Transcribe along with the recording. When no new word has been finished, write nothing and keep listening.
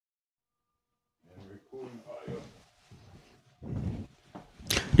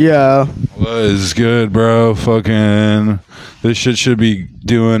Yeah. What is good, bro? Fucking, this shit should be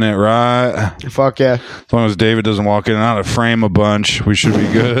doing it right. Fuck yeah. As long as David doesn't walk in and out of frame a bunch, we should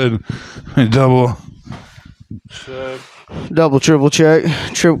be good. Double. Double, triple check.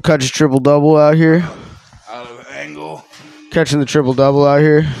 Catch a triple double out here. Out of angle. Catching the triple double out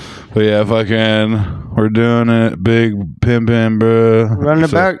here. But yeah, fucking, we're doing it. Big pimpin', bro. Running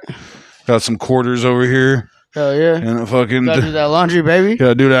it back. Got some quarters over here. Hell yeah. And a fucking. Gotta do that laundry, baby.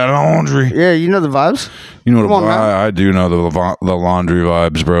 Gotta do that laundry. Yeah, you know the vibes. You know the Come on, vibe. man. I do know the laundry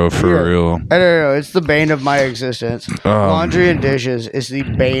vibes, bro. For Yeah. real. I don't know. It's the bane of my existence. Laundry and dishes is the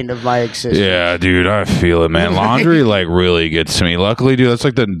bane of my existence. Yeah, dude, I feel it, man. Laundry like really gets to me. Luckily, dude, that's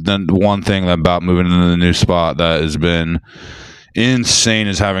like the one thing about moving into the new spot that has been insane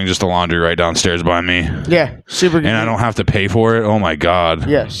is having just a laundry right downstairs by me, Yeah, super and convenient. I don't have to pay for it. Oh my god,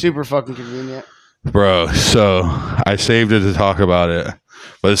 Yeah, super fucking convenient. bro. So I saved it to talk about it,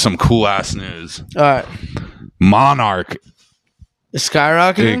 but it's some cool ass news. All right. Monarch, It's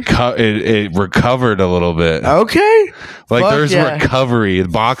skyrocketing? it recovered a little bit. Okay. Like Fuck there's yeah. recovery. The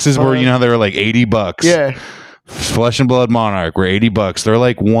boxes were, you know, they were like $80. Yeah. Flesh and Blood Monarch were $80. They're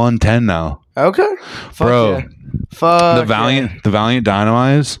like 110 now. Okay. Fuck Bro, yeah. Fuck the Valiant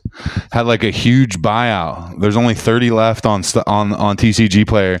Dynamize had like a huge buyout. There's only 30 left on TCG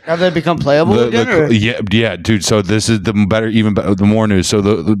Player. Have they become playable again? Or? Yeah, dude. So this is the the more news. So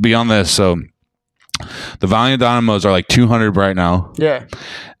the beyond this, so the Valiant Dynamos are like 200 right now, Yeah.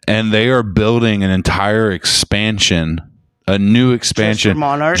 and they are building an entire expansion, a new expansion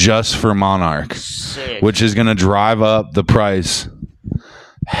just for Monarch, Sick. which is going to drive up the price.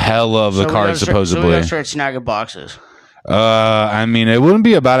 Hell of the card, supposedly. So we gotta start snagging boxes. I mean, it wouldn't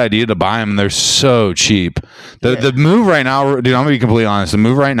be a bad idea to buy them. They're so cheap. The move right now, dude, I'm gonna be completely honest. The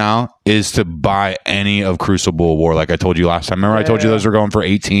move right now is to buy any of Crucible War, like I told you last time. Remember, I told you those were going for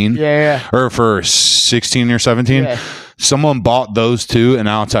 18, Yeah. or for 16 or 17. Yeah. Someone bought those two, and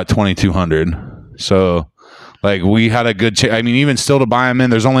now it's at 2,200. So, like, we had a good. I mean, even still to buy them in,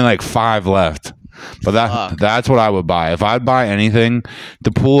 there's only like 5 left. But that's what I would buy. If I'd buy anything, to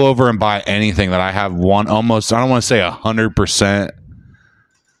pull over and buy anything that I have almost, I don't want to say 100%,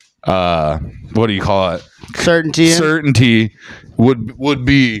 what do you call it? Certainty would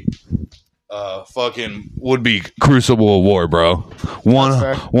be would be Crucible War, bro.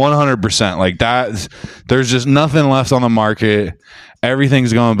 100%. Like that, there's just nothing left on the market.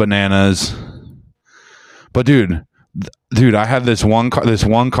 Everything's going bananas. But dude, I had this one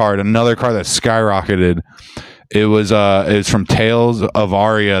card, another card that skyrocketed. It was it's from Tales of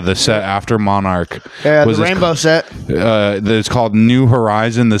Aria, the set after Monarch. Yeah, the rainbow set. It's called New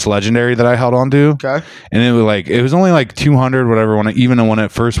Horizon, this legendary that I held on to. Okay. And it was only like 200 whatever when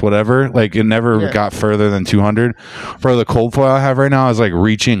it first whatever. Like it never got further than 200. For the cold foil I have right now is like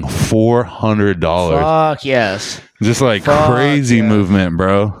reaching $400. Fuck yes. Just like crazy movement,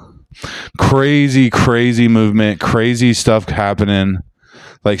 bro. Crazy movement, crazy stuff happening,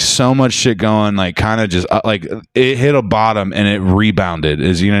 like so much shit going, like kind of just like it hit a bottom and it rebounded.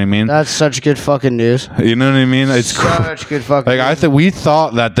 You know what I mean? That's such good fucking news. You know what I mean? It's such good fucking like news. we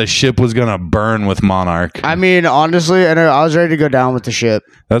thought that the ship was gonna burn with Monarch. I mean, honestly, I was ready to go down with the ship.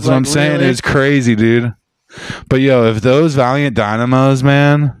 That's what I'm saying. Really? It's crazy, dude. But yo, if those Valiant Dynamos,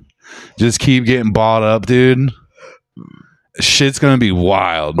 man, just keep getting bought up, dude, shit's gonna be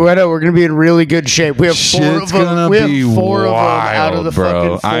wild. We're gonna be in really good shape. We have 4 of them. We have 4 of them out of the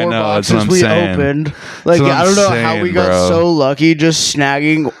fucking 4 boxes we opened. Like I don't know how we got so lucky just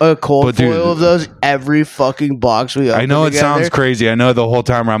snagging a cold foil of those every fucking box we opened. I know it sounds crazy. I know the whole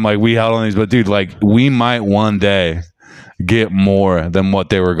time I'm like, we held on these, but dude, like we might one day get more than what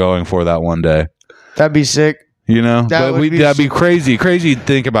they were going for that one day. That'd be sick. You know, that'd be crazy to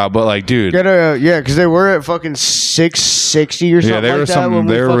think about. But like, dude, because they were at fucking 660 or something. Yeah,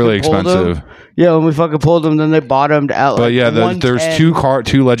 they were really expensive. Yeah, when we fucking pulled them, then they bottomed out. But yeah, there's two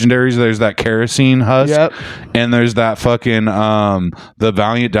legendaries. There's that Kerosene Husk, and there's that fucking the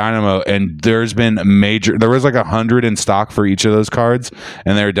Valiant Dynamo. And there's been there was like 100 in stock for each of those cards,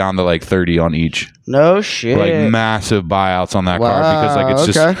 and they're down to like 30 on each. No shit. Like massive buyouts on that card because like it's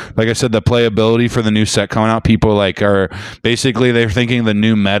just like I said, the playability for the new set coming out. People like are basically they're thinking the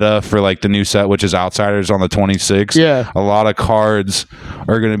new meta for like the new set, which is Outsiders on the 26th. Yeah, a lot of cards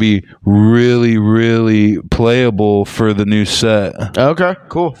are going to be really playable for the new set. Okay,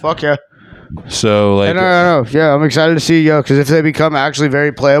 cool. Fuck yeah. So like, I don't know. Yeah, I'm excited to see because if they become actually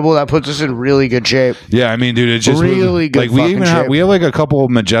very playable, that puts us in really good shape. Yeah, I mean, dude, it's just really good. Like we even have like a couple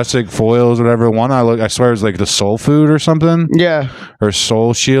of Majestic foils, whatever. One I swear it was like the Soul Food or something. Yeah, or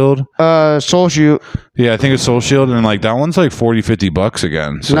Soul Shield. Soul Shield. Yeah, I think it's Soul Shield, and like that one's like $40-$50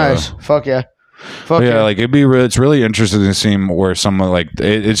 again. So. Nice. Fuck yeah. Like it's really interesting to see where someone like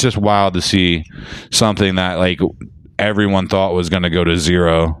it's just wild to see something that like everyone thought was going to go to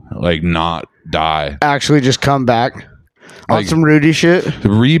zero, like not die, actually just come back. On some Rudy shit.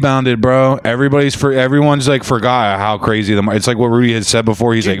 Rebounded, bro. Everyone's like forgot how crazy it's like what Rudy had said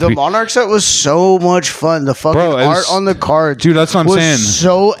before. He's like the Monarch set was so much fun. The fucking art on the cards, dude. That's what I'm saying.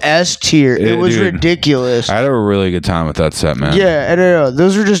 So S tier. It was ridiculous. I had a really good time with that set, man. Yeah, and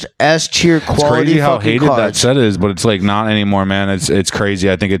those are just S tier quality. It's crazy how hated cards. That set is, but it's like not anymore, man. It's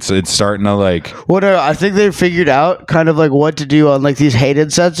crazy. I think it's starting to like. I think they figured out kind of like what to do on like these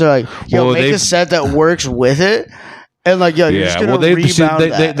hated sets. They're like, make a set that works with it. And like, you're just gonna rebound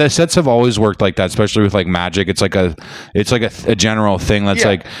that. The sets have always worked like that, especially with like Magic. It's like a general thing that's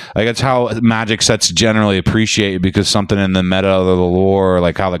like that's how Magic sets generally appreciate, because something in the meta or the lore, or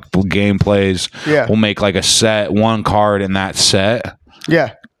like how the game plays, will make like a set, one card in that set.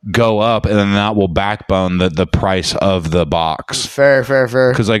 Yeah. Go up, and then that will backbone the price of the box. Fair.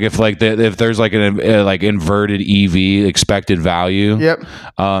 Because like if there's like an like inverted EV, expected value,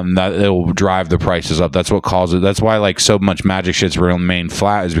 that it will drive the prices up. That's what causes it. That's why like so much Magic shit's remain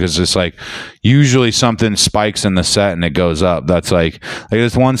flat, is because it's like usually something spikes in the set and it goes up. That's like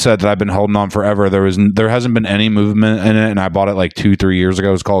this one set that I've been holding on forever. There hasn't been any movement in it, and I bought it like 2-3 years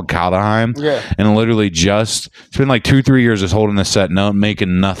ago. It's called Kaldheim. And literally it's been like 2-3 years just holding this set,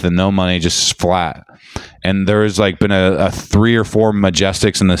 making nothing, no money, just flat. And there's like been a 3 or 4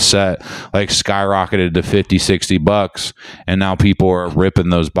 Majestics in the set like skyrocketed to $50-$60, and now people are ripping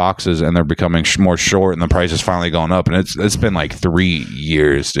those boxes and they're becoming more short, and the price is finally going up, and it's been like 3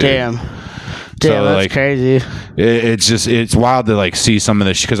 years, dude. Damn, so, that's like, crazy. It's wild to like see some of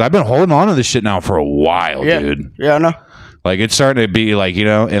this, because I've been holding on to this shit now for a while, dude. Yeah, I know. Like, it's starting to be like,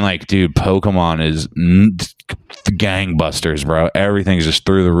 and like, dude, Pokemon is gangbusters, bro. Everything's just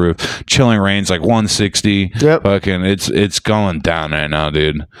through the roof. Chilling Reign's like 160. Yep. Fucking, it's going down right now,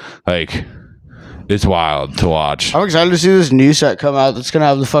 dude. Like, it's wild to watch. I'm excited to see this new set come out that's gonna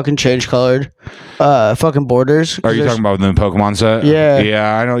have the fucking change colored fucking borders. Are you talking about the Pokemon set?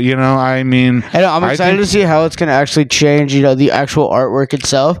 Yeah, I know. I mean, I'm excited to see how it's gonna actually change, the actual artwork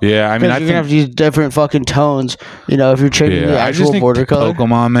itself. Yeah, I mean, you're gonna have to use different fucking tones, if you're changing the actual border color.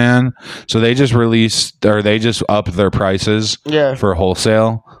 Pokemon, man. So they just upped their prices for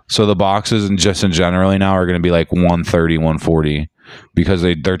wholesale. So the boxes and just in generally now are gonna be like $130, $140. Because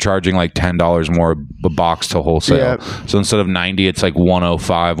they're charging like $10 more a box to wholesale. So instead of $90, it's like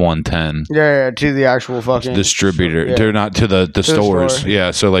 $105, $110. Yeah, to the actual fucking distributor. They're not to the stores. Store.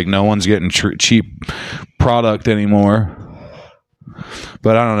 Yeah, so like no one's getting cheap product anymore.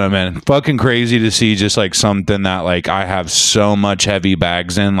 But I don't know, man. Fucking crazy to see just like something that like I have so much heavy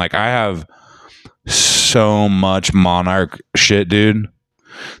bags in. Like I have so much Monarch shit, dude.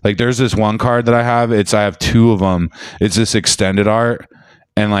 Like there's this one card that I have. I have 2 of them. It's this extended art,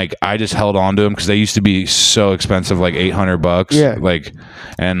 and like I just held on to them because they used to be so expensive, like $800. Yeah. Like,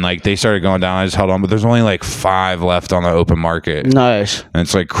 and like they started going down. I just held on, but there's only like 5 left on the open market. Nice. And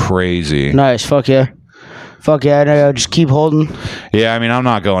it's like crazy. Nice. Fuck yeah. I know. Just keep holding. Yeah, I mean, I'm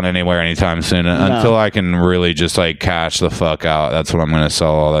not going anywhere anytime soon until I can really just like cash the fuck out. That's when I'm going to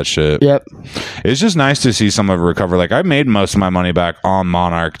sell all that shit. Yep. It's just nice to see some of it recover. Like I made most of my money back on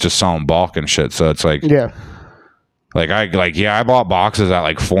Monarch just selling bulk and shit. So it's like, I bought boxes at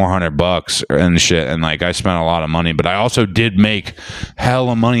like $400 and shit, and like I spent a lot of money, but I also did make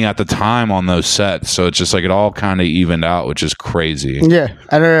hella money at the time on those sets. So it's just like it all kind of evened out, which is crazy. Yeah,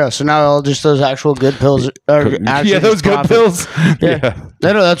 I don't know. So now all just those actual good pills. Those good pills. Yeah.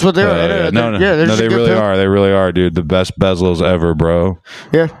 I know that's what they are. No, they really are. They really are, dude. The best bezels ever, bro.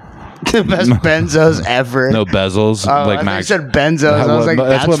 Yeah. The best benzos ever. No bezels. Like Mac said benzos. I was like,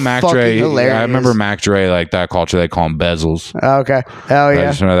 that's what Mac Dre. Hilarious. I remember Mac Dre, like that culture. They call them bezels. Okay. Hell yeah. I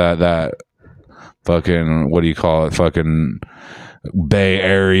just remember that fucking, what do you call it? Fucking Bay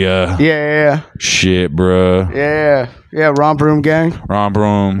Area. Yeah. Shit, bro. Yeah. Romp Room gang. Romp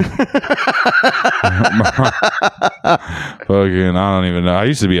Room. Fucking, I don't even know. I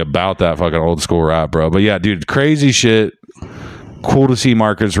used to be about that fucking old school rap, bro. But yeah, dude, crazy shit. Cool to see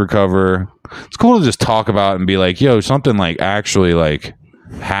markets recover. It's cool to just talk about and be like, yo, something like actually like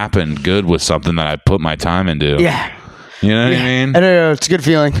happened good with something that I put my time into. Yeah. You know what I mean? I don't know. It's a good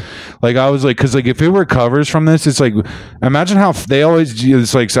feeling. Like I was like, because like if it recovers from this, it's like, imagine how they always do.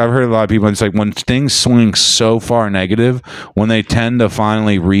 It's like, so I've heard a lot of people. It's like when things swing so far negative, when they tend to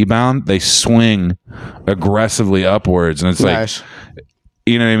finally rebound, they swing aggressively upwards, and it's nice. Like,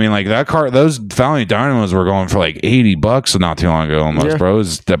 you know what I mean? Like that car, those Valley Dynamos were going for like $80 not too long ago, almost, bro. It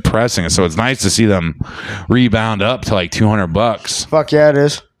was depressing. So it's nice to see them rebound up to like $200. Fuck yeah, it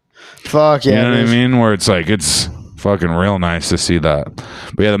is. Fuck yeah, you know what I mean? Where it's like it's fucking real nice to see that.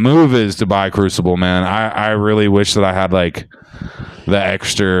 But yeah, the move is to buy Crucible, man. I really wish that I had like the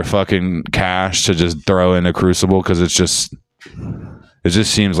extra fucking cash to just throw into Crucible, because it just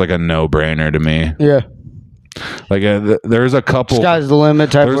seems like a no-brainer to me. Yeah. Like there's a couple sky's the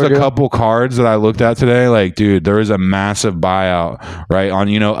limit type. There's a couple cards that I looked at today. Like, dude, there is a massive buyout, right? On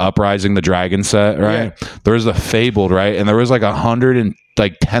Uprising the Dragon set, right? Yeah. There was a Fabled, right? And there was like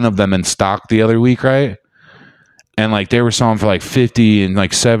 110 of them in stock the other week, right? And like they were selling for like $50 and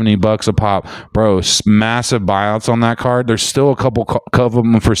like $70 a pop, bro. Massive buyouts on that card. There's still a couple of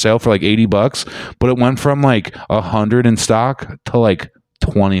them for sale for like $80, but it went from like 100 in stock to like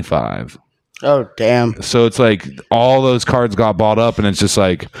 25. Oh damn! So it's like all those cards got bought up, and it's just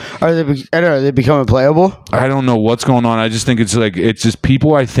like, are they becoming playable? I don't know what's going on. I just think it's just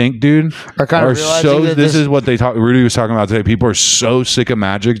people. I think, dude, are so. This is what Rudy was talking about today. People are so sick of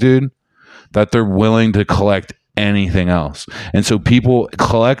Magic, dude, that they're willing to collect anything else, and so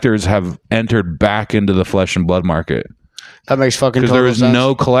collectors have entered back into the flesh and blood market. That makes fucking total sense. Because there was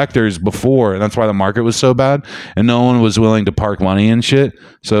no collectors before, and that's why the market was so bad, and no one was willing to park money and shit.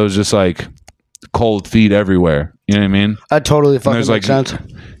 So it was just like cold feet everywhere. You know what I mean? That totally fucking makes sense.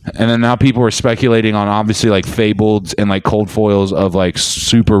 And then now people are speculating on obviously like Fableds and like cold foils of like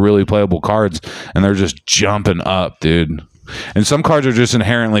super really playable cards, and they're just jumping up, dude. And some cards are just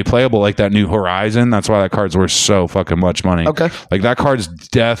inherently playable, like that new Horizon. That's why that card's worth so fucking much money. Okay. Like that card's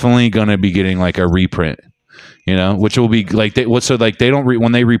definitely gonna be getting like a reprint. Which will be like they don't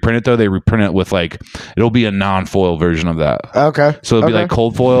when they reprint it though, they reprint it with like it'll be a non-foil version of that. Okay. So it'll be like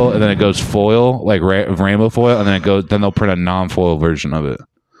cold foil, and then it goes foil, like rainbow foil, and then they'll print a non-foil version of it.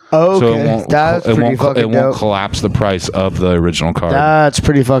 Okay, so it won't collapse the price of the original card. That's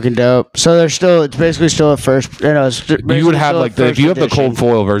pretty fucking dope. So it's basically still a first. You would have like if you have the cold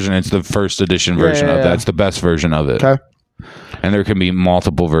foil version, it's the first edition version of that. It's the best version of it. Okay. And there can be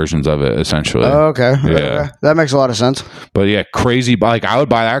multiple versions of it, essentially. Oh, okay. Yeah. Okay. That makes a lot of sense. But yeah, crazy. Like I would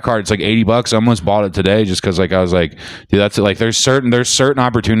buy that card. It's like $80. I almost bought it today just because like I was like, dude, that's like there's certain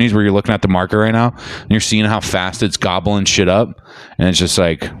opportunities where you're looking at the market right now and you're seeing how fast it's gobbling shit up, and it's just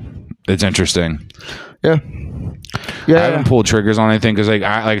like it's interesting. Yeah. I haven't pulled triggers on anything because like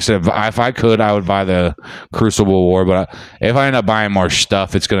I said, if I could, I would buy the Crucible War. But if I end up buying more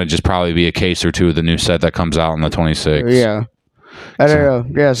stuff, it's gonna just probably be a case or two of the new set that comes out on the 26th. Yeah. I don't know.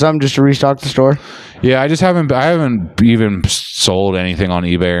 Yeah, something just to restock the store. Yeah, I haven't even sold anything on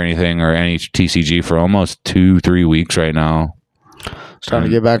eBay or anything or any TCG for almost 2-3 weeks right now. It's time to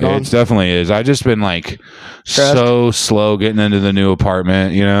get back on. It definitely is. I just been like so slow getting into the new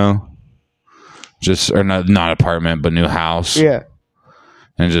apartment, or not apartment, but new house. Yeah.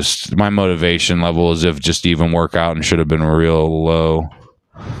 And just my motivation level is just even work out and should have been real low.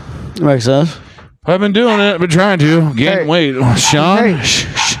 Makes sense. I've been doing it. I've been trying to gain weight. Sean?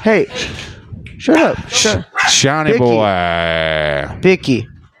 Hey. Shut up. Shawnee boy. Bicky.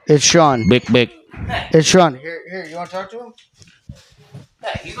 It's Sean. Bick. It's Sean. Here, you want to talk to him?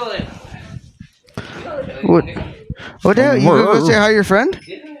 Yeah, you go in. What the hell? You gonna go say hi to your friend?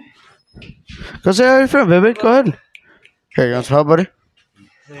 Go say hi to your friend, baby. Go ahead. Here, you want some help, buddy?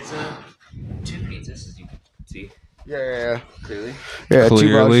 There's 2 pizzas, as you can see. Yeah. Clearly. Yeah,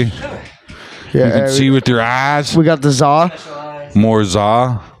 clearly. Yeah, you can see with your eyes. We got the Za. More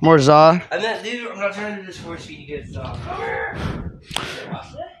Za. I'm not trying to do this force feed you get Za.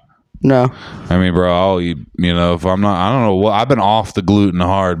 No. I mean, bro, I'll eat, if I'm not, I don't know what, I've been off the gluten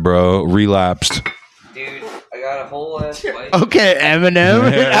hard, bro. Relapsed. Dude, I got a whole ass bite. Okay,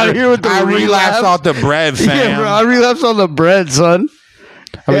 Eminem. Out here with the I relapsed off the bread, fam. Yeah, bro, I relapsed on the bread, son.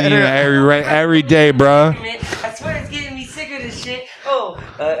 I mean, every day, bro. I swear it's getting me sick of this shit. Oh,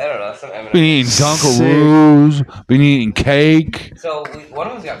 I don't know. Some M&M's. Been eating Dunkaroos. Been eating cake. So one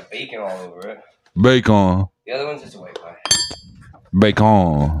of them's got bacon all over it. Bacon. The other one's just a white pie.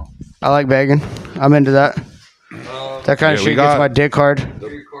 Bacon. I like bacon. I'm into that. That kind of shit gets my dick hard. We're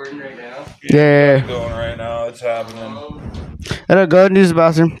recording right now. Yeah. Going right now. It's happening. Go ahead and use the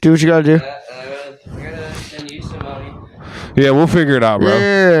bathroom. Do what you gotta do. I gotta send you some money. Yeah, we'll figure it out, bro.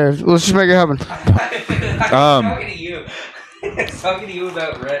 Yeah, let's just make it happen. I'm talking to you. Talking to you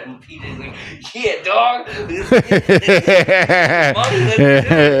about Rhett and Pete is like, yeah, dog.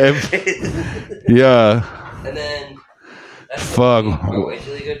 Yeah. And then fuck. Oh, it's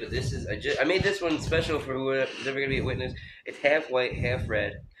really good, but this is I made this one special for whoever's ever gonna be a witness. It's half white, half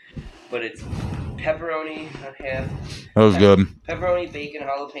red, but it's pepperoni on half. That was good. Pepperoni, bacon,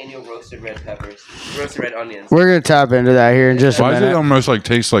 jalapeno, roasted red peppers, roasted red onions. We're gonna tap into that here in just a minute. Why does it almost like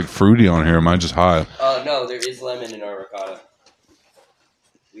taste like fruity on here? Am I just high? No, there is lemon in our ricotta.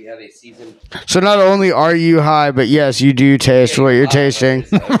 We have a seasoned. So not only are you high, but yes, you do taste what you're tasting.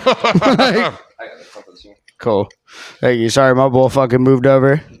 I got a couple this year. Cool. Thank you. Sorry, my bull fucking moved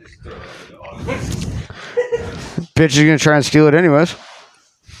over. Bitch is gonna try and steal it anyways.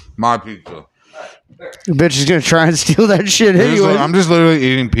 My pizza. Bitch is gonna try and steal that shit anyway. I'm just literally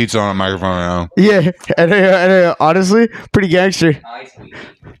eating pizza on a microphone now. Yeah, and honestly, pretty gangster. Hi, Squeaky.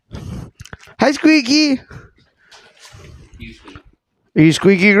 Hi, Squeaky. You squeak. Are you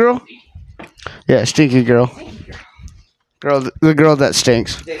Squeaky girl? Yeah, stinky girl. The girl that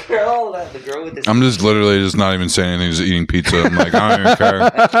stinks. The girl with the. I'm just literally just not even saying anything, just eating pizza. I'm like, I don't even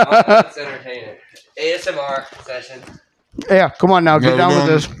care. It's entertaining. ASMR session. Yeah, come on now, get down with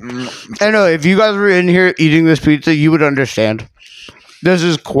this. I know, if you guys were in here eating this pizza, you would understand. This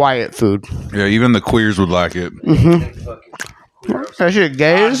is quiet food. Yeah, even the queers would like it. Mm-hmm. That shit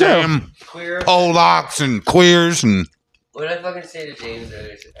gay as hell. Polacks and queers and... What did I fucking say to James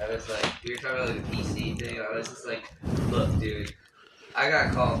earlier? I was like, we were talking about like the PC thing. I was just like, look, dude, I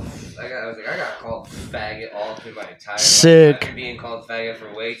got called faggot all through my entire life. I've been being called faggot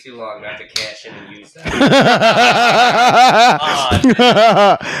for way too long not to cash in and use that.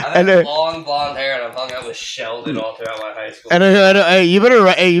 I have long blonde hair and I've hung out with Sheldon all throughout my high school. And you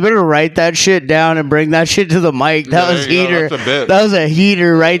better write that shit down and bring that shit to the mic. That was heater. That was a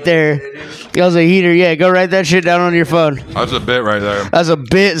heater right there. That was a heater. Yeah, go write that shit down on your phone. That's a bit right there. That's a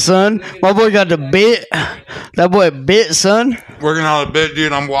bit, son. My boy got the bit. That boy bit, son. Working on a bit,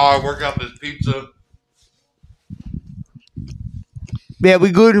 dude. I'm wild. Working out this pizza. Yeah,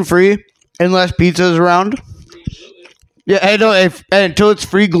 we gluten free unless pizza's around. Yeah, I know. Until it's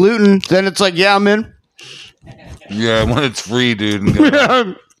free gluten, then it's like, yeah, I'm in. Yeah, when it's free, dude.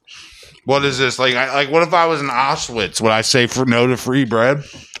 What is this? Like what if I was in Auschwitz? Would I say no to free bread?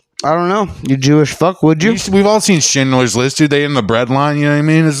 I don't know. You Jewish fuck, would you? We've all seen Schindler's List, dude. They in the bread line, you know what I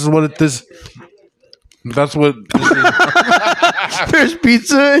mean? This is what this. That's what. This is. There's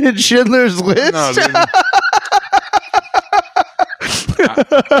pizza in Schindler's List. No, dude.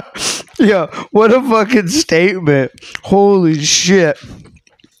 Yeah, what a fucking statement. Holy shit.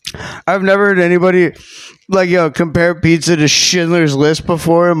 I've never heard anybody compare pizza to Schindler's List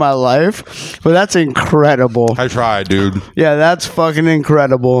before in my life, but that's incredible. I tried, dude. Yeah, that's fucking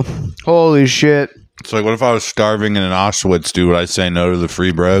incredible. Holy shit. It's like, what if I was starving in an Auschwitz, dude? Would I say no to the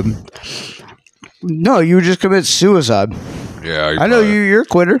free bread? No, you would just commit suicide. Yeah, I know you're a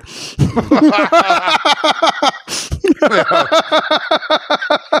quitter.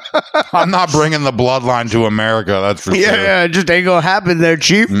 I'm not bringing the bloodline to America, that's for sure. Yeah, it just ain't gonna happen there,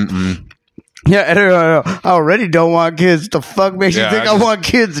 Chief. Mm-mm. Yeah, I already don't want kids. The fuck makes you think I want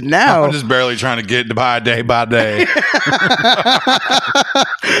kids now? I'm just barely trying to get by day by day.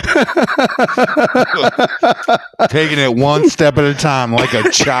 Taking it one step at a time like a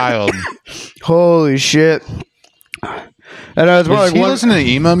child. Holy shit. And I was like, listening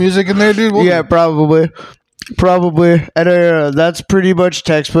to emo music in there, dude? Yeah, probably. And that's pretty much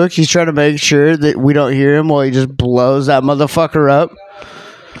textbook. He's trying to make sure that we don't hear him while he just blows that motherfucker up.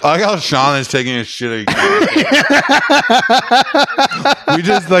 I like how Sean is taking his shit again. We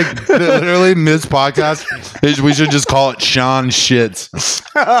just literally miss podcast. We should just call it Sean Shits.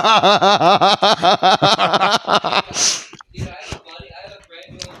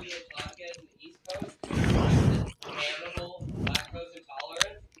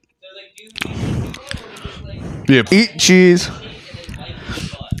 Yeah. Eat cheese.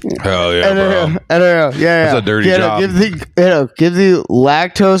 Hell yeah, bro. Yeah. That's a dirty job. Give the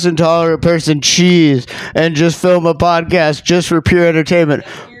lactose intolerant person cheese and just film a podcast just for pure entertainment.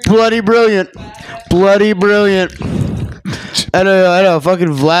 Bloody brilliant. I know.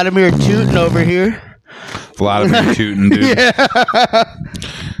 Fucking Vladimir Putin over here. Vladimir Putin, dude. Yeah.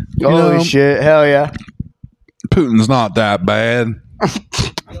 Holy shit. Hell yeah. Putin's not that bad.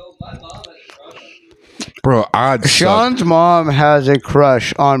 Bro, Sean's mom has a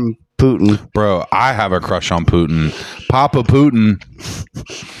crush on Putin. Bro, I have a crush on Putin. Papa Putin.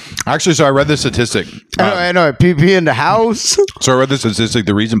 Actually, so I read this statistic. I know. PP in the house. So I read this statistic.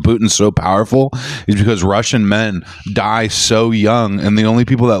 The reason Putin's so powerful is because Russian men die so young, and the only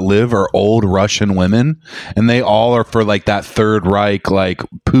people that live are old Russian women, and they all are for like that Third Reich, like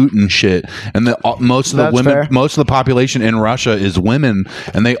Putin shit. And most of the women, fair. Most of the population in Russia is women,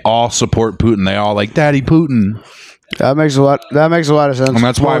 and they all support Putin. They all like Daddy Putin. That makes a lot of sense. And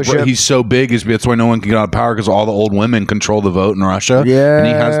that's why he's so big. That's why no one can get out of power, because all the old women control the vote in Russia. Yeah, and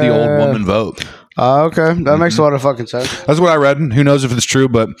he has the old woman vote. Okay, that makes a lot of fucking sense. That's what I read. Who knows if it's true,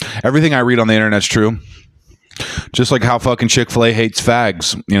 but everything I read on the internet's true. Just like how fucking Chick-fil-A hates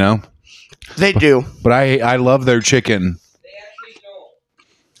fags, you know? They do. But I love their chicken.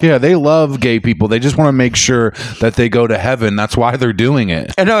 Yeah, they love gay people. They just want to make sure that they go to heaven. That's why they're doing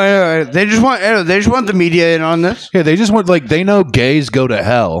it. I know. They just want the media in on this. Yeah, they just want, like, they know gays go to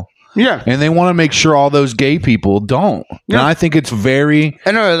hell. Yeah. And they want to make sure all those gay people don't. Yeah. And I think it's very...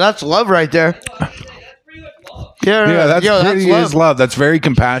 I know, that's love right there. That's love. That's very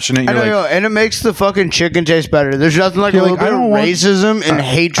compassionate. And it makes the fucking chicken taste better. There's nothing like a little bit of racism and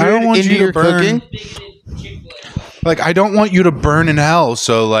hatred into your cooking. Like, I don't want you to burn in hell,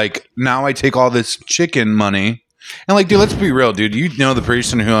 so, like, now I take all this chicken money. And, like, dude, let's be real, dude. You know the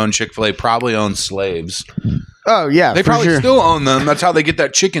person who owned Chick-fil-A probably owns slaves. Oh, yeah, they probably still own them. That's how they get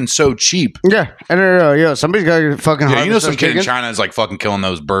that chicken so cheap. Yeah. I know. Yeah, somebody's got to fucking harvest. You know some kid in China is, like, fucking killing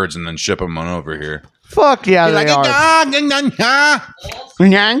those birds and then ship them on over here. Fuck yeah, they are. And then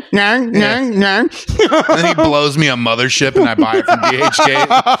he blows me a mothership and I buy it from DHgate.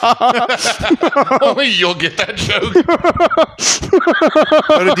 You'll get that joke.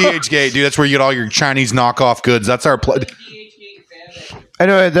 Go to DHgate, dude. That's where you get all your Chinese knockoff goods. That's our plug. I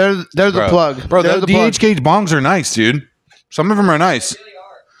know, they're the plug. Bro, the DHgate bongs are nice, dude. Some of them are nice.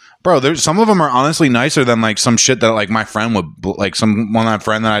 Bro, some of them are honestly nicer than like some shit that like my friend would like my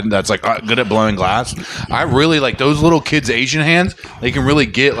friend that's like good at blowing glass. I really like those little kids' Asian hands. They can really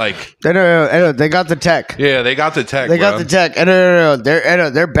get like I know, they got the tech. Yeah, they got the tech. Got the tech.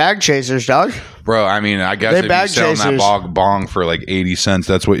 They're bag chasers, dog. Bro, I mean, I guess if you're selling that bong for like 80 cents,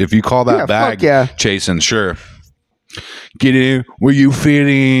 that's what if you call that bag chasing, sure. Get in where you fit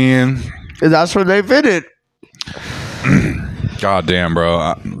in. That's where they fit it. God damn,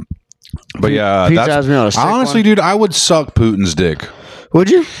 bro. But yeah, honestly, dude, I would suck Putin's dick. Would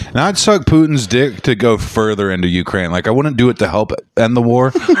you? And I'd suck Putin's dick to go further into Ukraine. Like, I wouldn't do it to help end the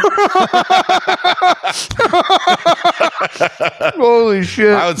war. Holy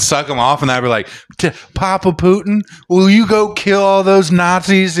shit. I would suck him off and I'd be like, Papa Putin, will you go kill all those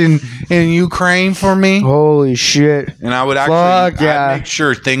Nazis in Ukraine for me? Holy shit. And I would I'd make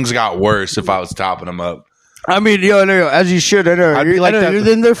sure things got worse if I was topping him up. I mean, as you should. I know.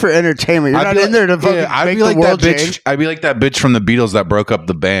 You're in there for entertainment. You're not in there to fucking make the world change. I'd be like that bitch from the Beatles that broke up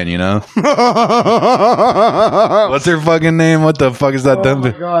the band, you know? What's her fucking name? What the fuck is that? Oh, my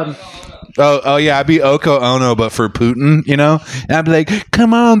God. Oh, yeah, I'd be Oko Ono, but for Putin, you know? And I'd be like,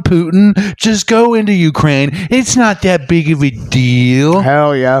 come on, Putin, just go into Ukraine. It's not that big of a deal.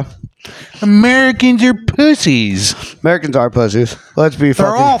 Hell yeah. Americans are pussies. Americans are pussies. Let's be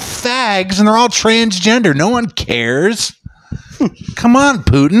fucking... They're all fags and they're all transgender. No one cares. Come on,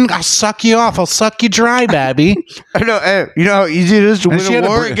 Putin. I'll suck you off. I'll suck you dry, baby. I know. You know how easy it is to win a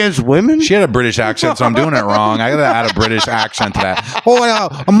war against women? She had a British accent, so I'm doing it wrong. I got to add a British accent to that.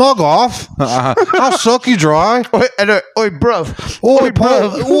 Oh, a mug off. I'll suck you dry. Oi, bruv. Oi,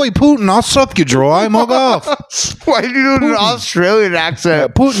 Putin. I'll suck you dry. Mug off. Why are you doing an Australian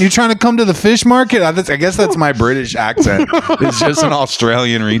accent? Putin, you trying to come to the fish market? I guess that's my British accent. It's just an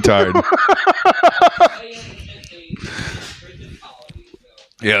Australian retard.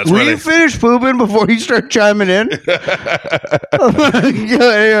 Yeah, will you finish pooping before you start chiming in?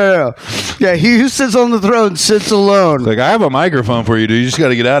 Yeah, he who sits on the throne sits alone. Like, I have a microphone for you, dude. You just got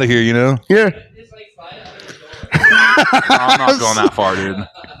to get out of here, you know? Yeah. No, I'm not going that far, dude.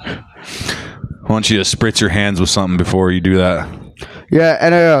 I want you to spritz your hands with something before you do that. Yeah,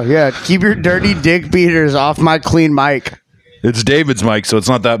 I know. Yeah, keep your dirty dick beaters off my clean mic. It's David's mic, so it's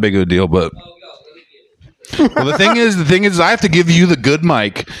not that big of a deal, but... Well, the thing is, I have to give you the good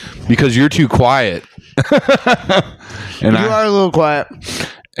mic because you're too quiet. And you are a little quiet,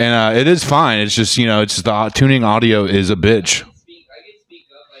 and it is fine. It's just it's the tuning audio is a bitch.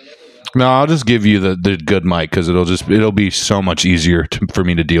 No, I'll just give you the good mic because it'll be so much easier for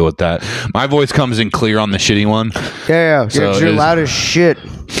me to deal with that. My voice comes in clear on the shitty one. Yeah, so you're loud as shit.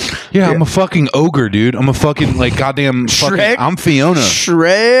 Yeah, I'm a fucking ogre, dude. I'm a fucking like goddamn fucking. I'm Fiona.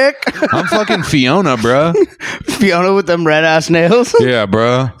 Shrek. I'm fucking Fiona, bro. Fiona with them red ass nails. Yeah,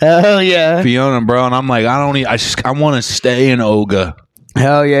 bro. Hell yeah, Fiona, bro. And I'm like, I want to stay an ogre.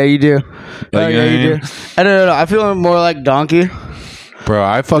 Hell yeah, you do. Hell yeah, you do. I don't know. I feel more like Donkey. Bro,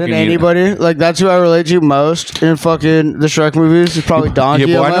 I fucking than anybody. Like that's who I relate to most in fucking the Shrek movies. It's probably Donkey.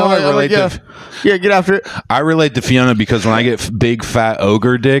 Yeah, but I know I relate to. Yeah, get after it. I relate to Fiona because when I get big fat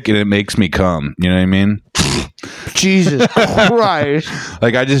ogre dick and it makes me come. You know what I mean? Jesus Christ!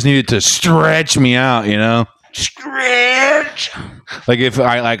 Like I just needed to stretch me out. You know? Stretch. Like if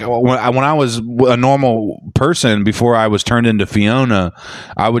I when I was a normal person before I was turned into Fiona,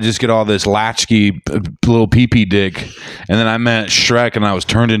 I would just get all this latchkey little pee-pee dick, and then I met Shrek and I was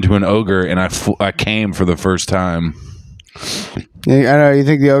turned into an ogre and I came for the first time. Yeah, I know. You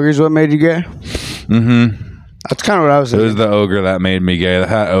think the ogre's what made you gay? Mm-hmm. That's kind of what I was thinking. It was the ogre that made me gay.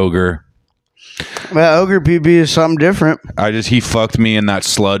 That ogre. That ogre pee-pee is something different. He fucked me in that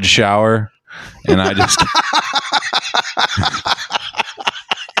sludge shower. And I just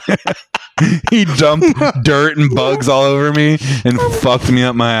he dumped dirt and bugs all over me and fucked me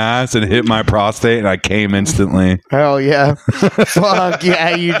up my ass and hit my prostate and I came instantly. Hell yeah. Fuck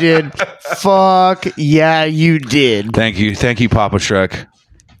yeah, you did. Fuck yeah, you did. Thank you, Papa Shrek.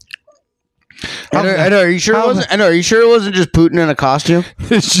 I know. Are you sure it wasn't? I know. Are you sure it wasn't just Putin in a costume?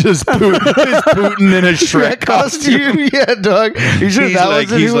 It's just Putin. It's Putin in a Shrek costume. Yeah, dog. You sure he's that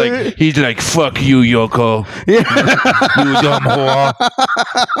like, wasn't? He's like, fuck you, Yoko. Yeah. You dumb whore.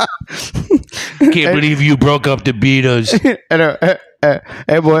 Can't believe you broke up the Beatles. I know.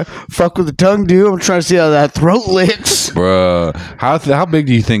 Hey boy, fuck with the tongue, dude. I'm trying to see how that throat licks. Bruh, how big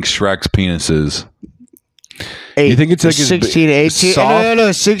do you think Shrek's penis is? 8. You think it's like 16, 18? Soft?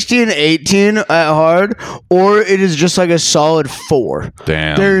 No, 16, 18 at hard, or it is just like a solid 4.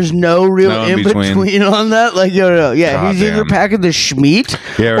 Damn. There's no real in between on that. Like, no. Yeah, God he's either packing the schmeat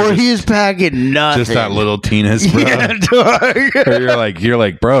or he's packing nothing. Just that little penis, bro. Yeah, dog. Or you're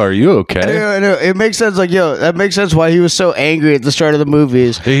like, bro, are you okay? I know. It makes sense. Like, that makes sense why he was so angry at the start of the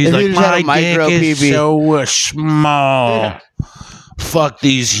movies. He's like, my dick is so small. Yeah. Fuck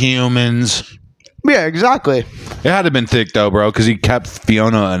these humans. Yeah, exactly. It had to have been thick though, bro, because he kept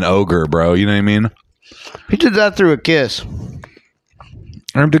Fiona an ogre, bro. You know what I mean? He did that through a kiss.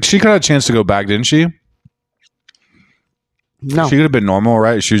 She got a chance to go back, didn't she? No. She could have been normal,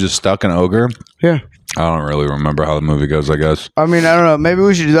 right? She was just stuck in ogre. Yeah. I don't really remember how the movie goes, I guess. I mean, I don't know. Maybe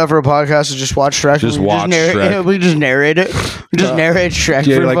we should do that for a podcast and just watch Shrek. Just watch Shrek. Yeah, we just narrate it. We just narrate Shrek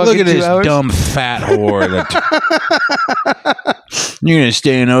for like, look at this 2 hours. dumb fat whore. You're going to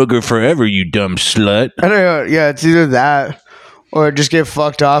stay an ogre forever, you dumb slut. I don't know. Yeah, it's either that or just get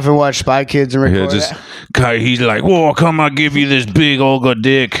fucked off and watch Spy Kids and record He's like, whoa, come on, give you this big ogre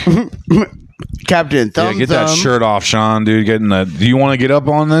dick. Captain Thumb. Yeah, get that shirt off, Sean, dude. Do you want to get up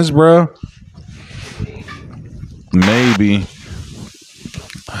on this, bro? Maybe.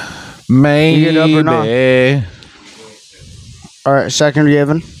 You get up or not? All right, second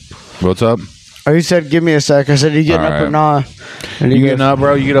given. What's up? Oh, he said, give me a sec. I said, you getting up or not? And you getting up,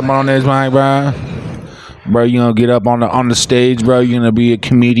 bro? You get up on this mic, bro? Bro, you gonna get up on the stage, bro? You gonna be a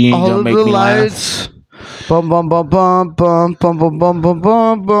comedian? You gonna make me laugh? Bum bum bum bum bum bum bum bum bum bum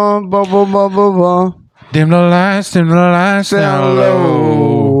bum bum bum bum bum bum. Dim the lights down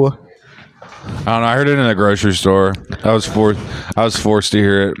low. I don't know. I heard it in a grocery store. I was forced to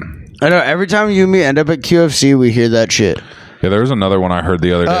hear it. I know. Every time you and me end up at QFC, we hear that shit. Yeah, there was another one I heard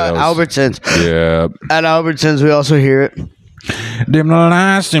the other day. Albertsons. Yeah. At Albertsons, we also hear it. Dim the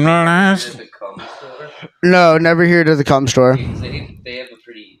lights. No, never hear it at the cum store. They have a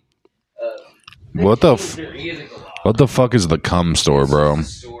pretty. What the fuck is the cum store, bro?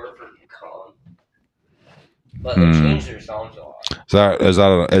 But they changed their songs a lot. Is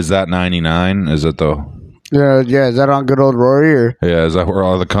that 99? Is it though? Yeah. Is that on good old Rory or? Yeah, is that where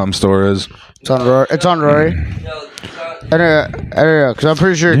all the cum store is? It's on Rory. It's on Rory. No, I don't know, because I'm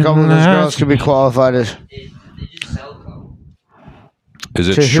pretty sure a couple of those girls could be qualified as. they just sell cum. Is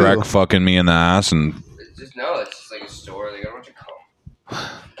it Shrek fucking me in the ass and? It's just like a store. They got a bunch of cum.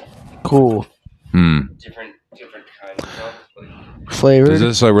 Cool. Different kinds of cum. Flavored. Is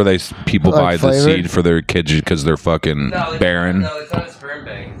this like where people buy the flavored? seed for their kids because they're fucking barren? No, it's not a sperm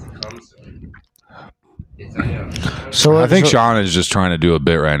bank. It's a cum store. So I think Sean is just trying to do a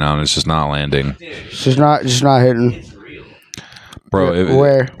bit right now, and it's just not landing. Dude, it's just not hitting. it's real. Bro,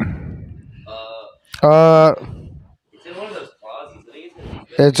 where? It's in one of those plazas. I think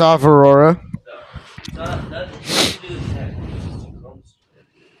it's off Aurora. nothing to do with that. It's just a cum store.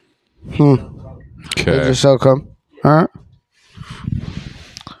 Okay. They just sell cum. All right.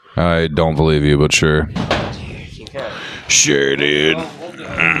 I don't believe you, but sure. Sure, dude.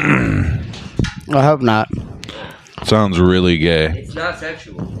 I hope not. Sounds really gay. It's not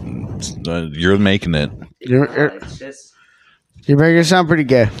sexual. You're making it. It's just. You're making it sound pretty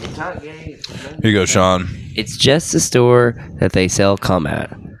gay. It's not gay. Here you go, Sean. It's just a store that they sell cum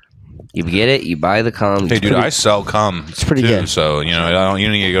at. You get it. You buy the cum. Hey, dude, I sell cum. It's pretty too, gay. So you don't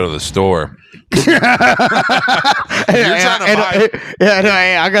need to go to the store. I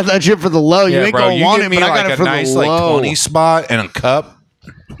got that shit for the low. You ain't gonna want it, but I got it for nice, the low. 20 spot and a cup.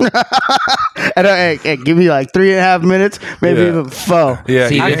 Hey, give me like 3.5 minutes, maybe even 4. Yeah,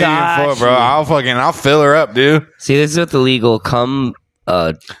 see, I got 4, bro. I'll fill her up, dude. See, this is what the legal cum.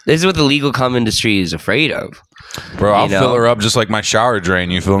 This is what the legal cum industry is afraid of. Bro, I'll fill her up just like my shower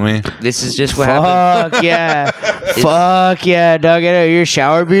drain. You feel me? This is just what happened. Fuck yeah. Fuck yeah, Doug. I know you're a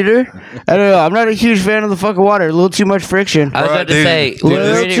shower beater. I don't know. I'm not a huge fan of the fucking water. A little too much friction. I was about to say, what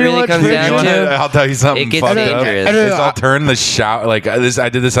it really comes down to, I'll tell you something. It gets dangerous. I'll turn the shower like this. I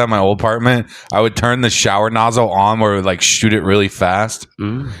did this at my old apartment. I would turn the shower nozzle on where it would like shoot it really fast,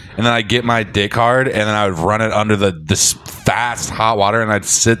 and then I'd get my dick hard, and then I would run it under this fast hot water, and I'd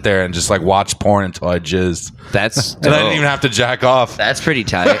sit there and just like watch porn until I jizzed. That's and I didn't even have to jack off. That's pretty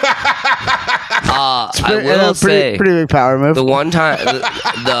tight. I will say, pretty big power move. The one time,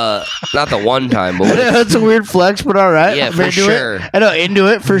 the not the one time, but that's a weird flex, but all right. Yeah, for sure. I know,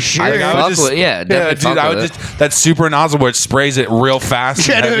 into it for sure. Definitely. Dude, I would just that super nozzle where it sprays it real fast.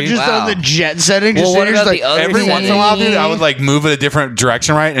 And heavy. Just on the jet setting. Well, what about the other every once in a while, dude, I would like move it a different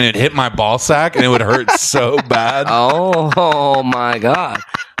direction, right, and it hit my ball sack, and it would hurt so bad. Oh my god.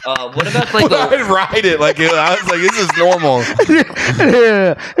 What about like I'd ride it like I was like, this is normal.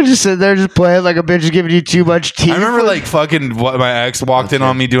 I just sit there, just playing like a bitch is giving you too much teeth. I remember like fucking my ex walked in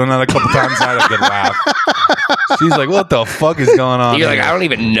on me doing that a couple times. And I had a good laugh. She's like, "What the fuck is going on?" You're like, "I don't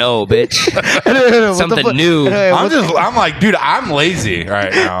even know, bitch." Something new. I'm like, dude, I'm lazy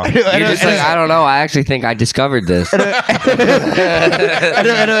right now. You're just like, I don't know. I actually think I discovered this. I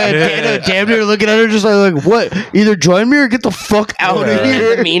know. Damn near looking at her, just like, what? Either join me or get the fuck out of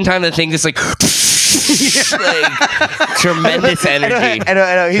here. In the meantime, the thing just like tremendous energy. I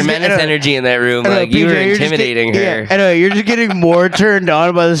know. Tremendous energy in that room. Like you were intimidating her. I know. You're just getting more turned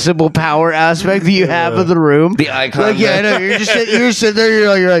on by the simple power aspect that you have of the room. The icon. Like, yeah, I know. You're sitting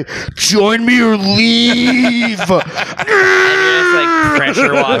there. You're like, join me or leave. And you're just like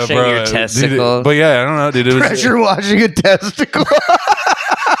pressure washing your testicle. Dude, but yeah, I don't know, dude. It was pressure washing a testicle.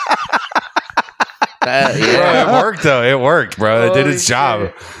 Bro, it worked though. It worked, bro. It did its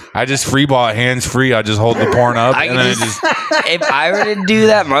job. I just free ball hands free. I just hold the porn up, and then if I were to do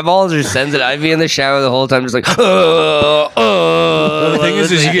that, my balls are sensitive. I'd be in the shower the whole time, just like. The thing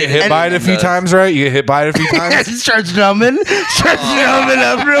is you get hit by it a few times, right? You get hit by it a few times. It starts numbing. Numbing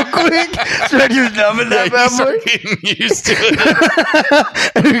up real quick. Starts just numbing that bad boy. Getting used to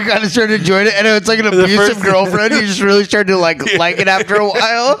it. And you kind of start enjoying it. And it's like an abusive girlfriend. You just really start to like it after a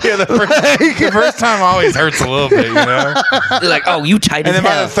while. Yeah, the first time always hurts a little bit, you know. You're like, oh, you tight as hell. And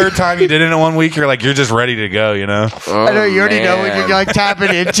then by the third time you did it in 1 week, you're just ready to go, you know. I know you already know what you're like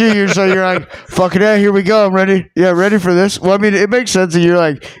tapping into. So you're like, fucking yeah, here we go. I'm ready. Yeah, ready for this. Well, I mean, it makes sense that you're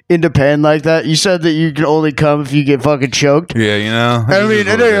like into pain like that. You said that you can only come if you get fucking choked. Yeah, you know. I mean,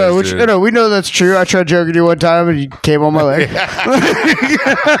 I know, we know that's true. I tried joking you one time and you came on my leg.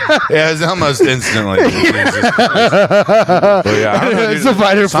 Yeah, it was almost instantly. But yeah, I don't know, it's a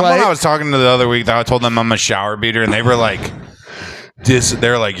fight or flight. Someone I was talking to the other week, I told them I'm a shower beater, and they were like,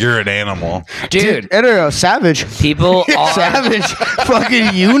 they're like, you're an animal, dude. I don't know, savage. People are savage.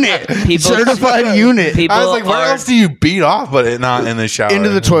 Fucking unit. Certified unit. People I was like, where else do you beat off, but not in the shower? Into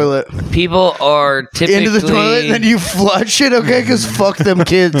the toilet. People are typically into the toilet, and then you flush it. Okay, because fuck them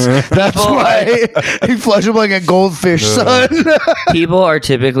kids. That's why you flush them like a goldfish, son. People are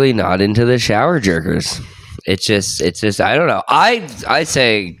typically not into the shower jerkers. It's just. I don't know. I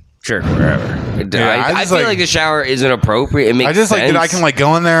say jerk wherever. Yeah, I feel like the shower isn't appropriate. It makes sense. Like that I can like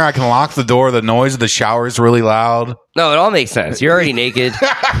go in there, I can lock the door, the noise of the shower is really loud. No, it all makes sense. You're already naked. No,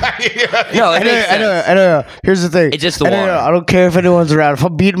 it makes sense. I know. Here's the thing. It's just the water. I don't care if anyone's around. If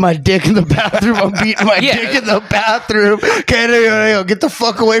I'm beating my dick in the bathroom, I'm beating my dick in the bathroom. Okay, get the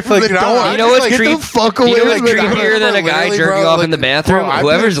fuck away from the door. You know what's get the fuck away from the door. creepier than a guy jerking off in the bathroom?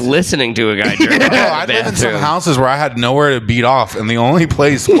 Whoever's listening to a guy jerking off in the bathroom. I lived in some houses where I had nowhere to beat off, and the only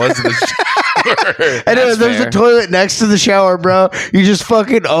place was the shower. I know, there's a toilet next to the shower, bro. You just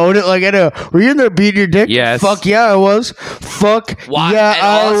fucking own it. Like, I know. Were you in there beating your dick? Yes. Fuck yeah, I was. Fuck why? yeah, and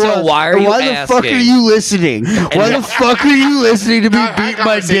also, I was. Why are you Why the fuck are you listening? Why the fuck are you listening to me beat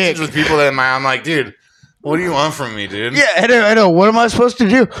my dick? With people that I'm like, dude, What do you want from me, dude? Yeah, I know. What am I supposed to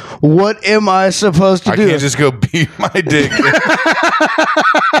do? What am I supposed to do? I can't just go beat my dick.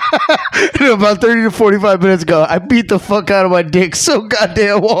 About 30 to 45 minutes ago, I beat the fuck out of my dick so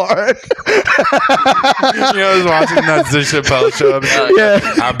goddamn hard. I was watching that Chappelle show.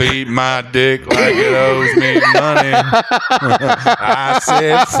 I beat my dick like it owes me money. I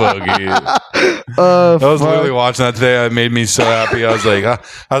said, fuck it. I was literally watching that today. It made me so happy. I was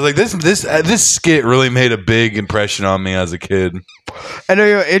like, this skit really made a big impression on me as a kid. I know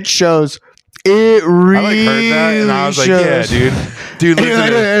it shows. It really heard that and I was like, yeah, dude. Listen, I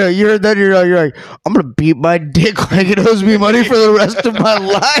know. You heard that? You're like, I'm gonna beat my dick like it owes me money for the rest of my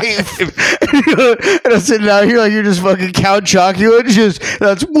life. And I'm sitting out here like you're just fucking Count Chocula. Just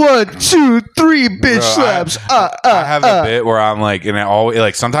that's 1, 2, 3 bitch slaps. I have a bit where I'm like, and it always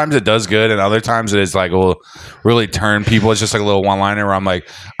like sometimes it does good, and other times it is like will really turn people. It's just like a little one liner where I'm like,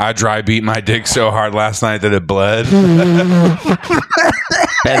 I dry beat my dick so hard last night that it bled.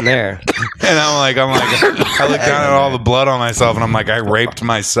 Been there. And I'm like, I look down at all the blood on myself, and I'm like, I raped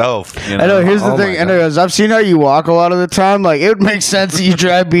myself. You know? I know. Here's the thing. Anyways, I've seen how you walk a lot of the time. Like, it would make sense that you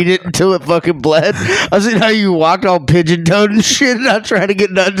try to beat it until it fucking bled. I've seen how you walked all pigeon-toed and shit, not trying to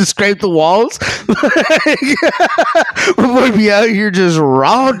get nothing to scrape the walls. We'd be out here just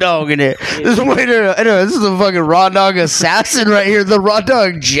raw dogging it. This is the fucking raw dog assassin right here, the raw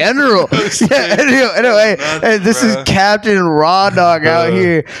dog general. Hey, this is Captain Raw Dog out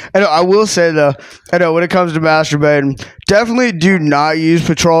here. I will say though, when it comes to masturbating, definitely do not use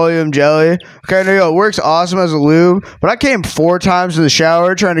petroleum jelly. Okay, it works awesome as a lube, but I came 4 times to the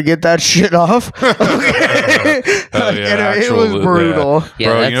shower trying to get that shit off. Okay. It was brutal.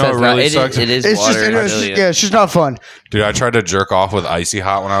 Yeah, bro, you know what really sucks? It's just not fun. Dude, I tried to jerk off with Icy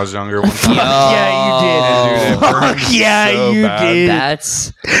Hot when I was younger one time. Yeah, you did. Fuck yeah, you did.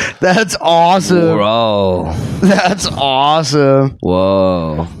 That's awesome. Bro. That's awesome.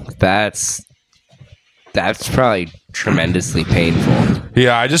 Whoa. That's probably tremendously painful.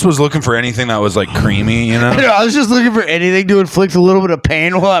 Yeah, I just was looking for anything that was like creamy, you know? I was just looking for anything to inflict a little bit of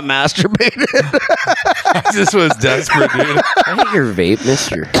pain while I masturbated. I just was desperate, dude. I hate your vape,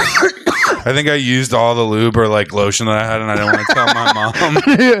 mister. I think I used all the lube or like lotion that I had, and I didn't want to tell my mom.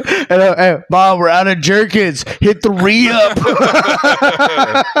 Hey, Mom, we're out of jerkins. Hit the re-up.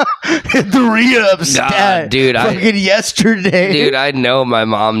 Hit the re-up, stat. Dude, fucking yesterday. Dude, I know my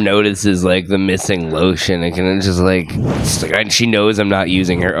mom notices like the missing lotion. It can just like she knows I'm not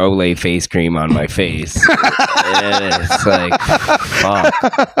using her Olay face cream on my face. And it's like, fuck.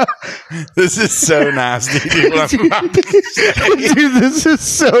 This is so nasty, dude. Dude, this is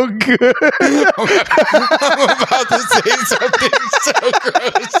so good. I'm about to say something so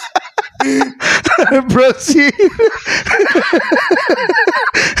gross. Proceed.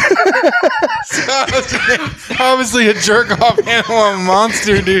 So, obviously a jerk off animal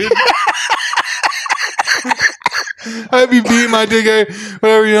monster, dude. I'd be beating my dick,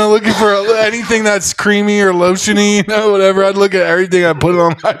 whatever, looking for anything that's creamy or lotiony, whatever. I'd look at everything, I'd put it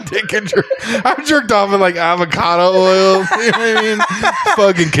on my dick and I've jerked off with like avocado oil. You know what I mean?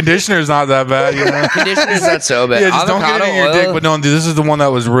 Fucking conditioner's not that bad, Conditioner's not so bad. Yeah, just avocado don't get it in your dick. But no, dude, this is the one that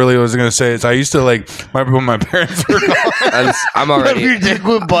was really, I was going to say, is I used to like, when my parents were gone. I'm already. Your dick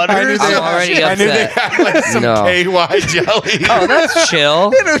with butter. I'm already upset. I knew they had like some KY jelly. Oh, that's chill.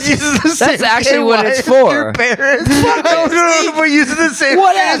 That's actually what it's for. Your parents. No, we're using the same.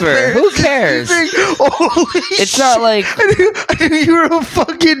 Whatever. Who cares? It's not like I knew you were a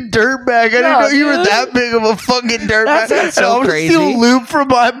fucking dirtbag. I didn't know you were that big of a fucking dirtbag. That's so crazy. Still loop from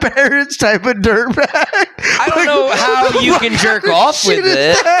my parents type of dirtbag. I don't know how you can jerk off with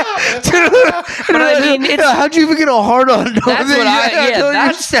it. But I mean, how'd you even get a hard on?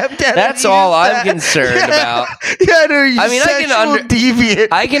 That's all I'm concerned about. Yeah, I know. I mean,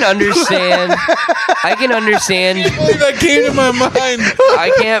 I can understand. I can understand. That came to my mind. I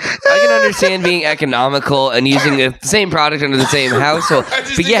can understand being economical and using the same product under the same household.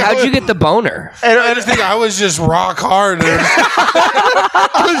 But yeah, how'd you get the boner? I just think I was just rock hard.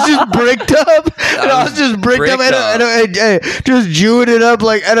 I was just bricked up. I was just bricked up. Just Jewing it up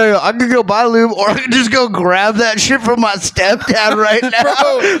like, I don't know. I could go buy lube or I could just go grab that shit from my stepdad right now.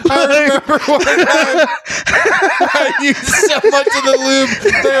 Bro, I remember one time I used so much of the lube.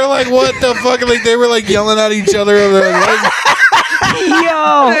 They were like, what the fuck? Like, they were like yelling at each other.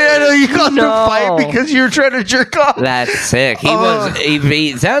 I know you got the fight because you were trying to jerk off. That's sick.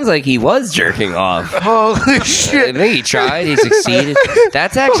 He sounds like he was jerking off. Holy shit. I think he tried. He succeeded.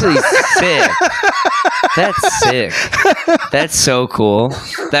 That's actually sick. That's sick. That's so cool.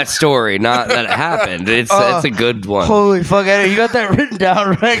 That story, not that it happened. It's a good one. Holy fuck. I know you got that written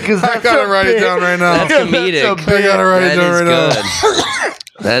down, right? Because I gotta write it down right now. That's comedic. I gotta write it down right now.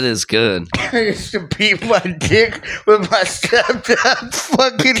 That is good. I used to beat my dick with my stepdad's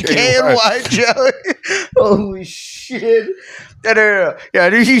fucking KY jelly. Holy shit. Yeah, I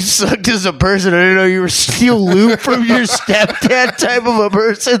knew you sucked as a person. I didn't know you were steal loot from your stepdad type of a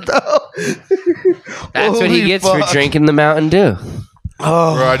person, though. That's what he gets for drinking the Mountain Dew.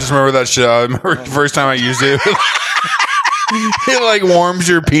 Oh. Bro, I just remember that shit. I remember the first time I used it. It like warms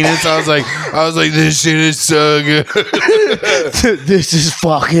your penis. I was like, this shit is so good. This is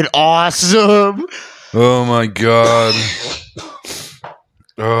fucking awesome. Oh my god.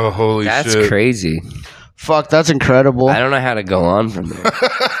 Oh, holy shit. That's crazy. Fuck, that's incredible. I don't know how to go on from there.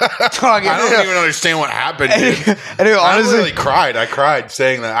 I don't even understand what happened. Dude. Anyway, I honestly cried. I cried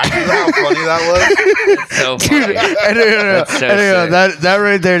saying that. I knew how funny that was. It's so funny. That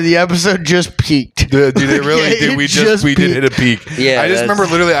right there, the episode just peaked. Dude, it really did. We did hit a peak. Yeah, I just remember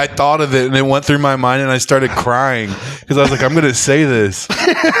literally I thought of it and it went through my mind and I started crying because I was like, I'm gonna say this.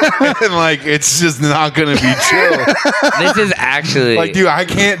 And like it's just not gonna be chill. This is actually like, dude, I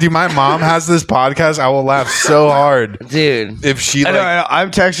can't. Dude, my mom has this podcast. I will laugh so hard, dude. If she, I know.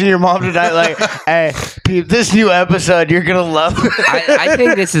 I'm texting your mom tonight, like, "Hey, peep, this new episode, you're gonna love it." I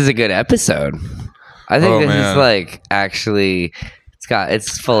think this is a good episode. I think this is like actually,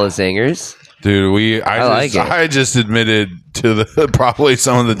 it's full of singers. Dude, I just admitted to probably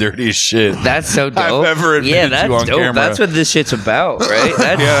some of the dirtiest shit. That's so dope. I've ever admitted to on dope. Camera. That's what this shit's about, right?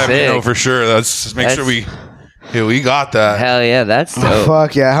 That's sick. No, for sure. We got that. Hell yeah, that's dope. Oh,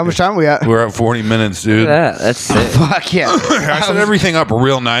 fuck yeah. How much time we at? We're at 40 minutes, dude. That's sick. Fuck yeah. I set everything up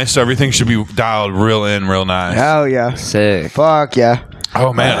real nice, so everything should be dialed real nice. Hell yeah. Sick. Fuck yeah.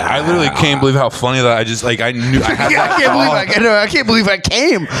 Oh man, I literally can't believe how funny that I just like I knew I had that. I can't believe I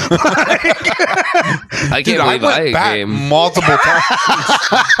came. I can't believe I came multiple times.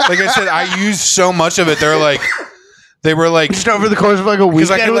 Like I said, I used so much of it. They were like just over the course of like a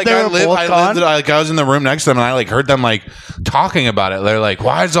weekend. I was in the room next to them and I like heard them like talking about it. They're like,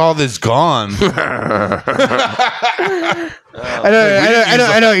 "Why is all this gone?"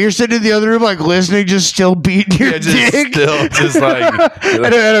 I know. You're sitting in the other room, like listening, just still beating your dick. Just like I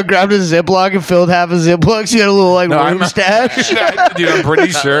know. Grabbed a Ziploc and filled half a Ziploc. So you had a little room stash. Dude, I'm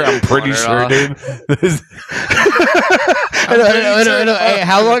pretty sure, dude. I know. Hey,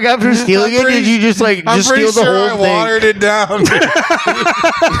 how long after stealing it did you just steal the whole thing? I watered it down.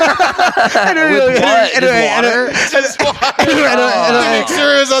 I make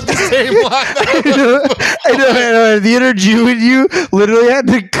sure it was on the same line. I know. The inner Jew in you literally had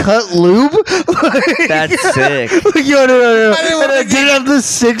to cut lube. That's sick. No. I didn't have the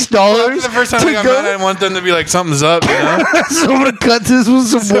 $6. The first time I got mad, I want them to be like, something's up, you know? So I'm gonna cut this with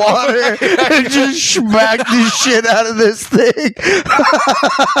some water and just smack the shit out of this thing.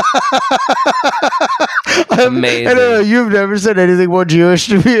 Amazing. I know you've never said anything more Jewish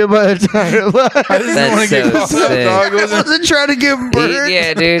to me in my entire life. I didn't want to get called sick. Dog. I wasn't trying to get burned.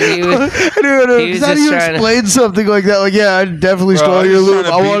 Yeah, dude. He was how do you explain something like that? Like, yeah, I definitely stole your lube.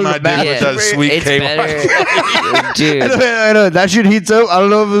 I wanted my dick with that sweet it's better. Dude. I know. That shit heats up. I don't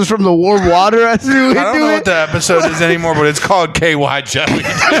know if it was from the warm water. I don't know what the episode is anymore, but it's called KY Jelly.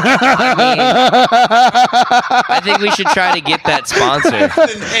 I think we should try to get that sponsor.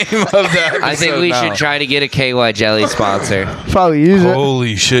 The name of that episode. I think we should try to get a KY Jelly sponsor. Probably use it.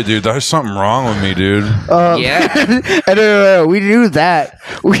 Holy shit, dude. There's something wrong with me, dude. Yeah. No. We knew that.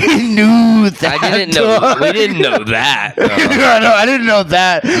 We knew that. We didn't know that. No, I didn't know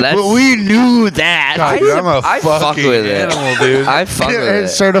that. But we knew that. God, dude, I'm a fucking animal, dude. I fuck with it.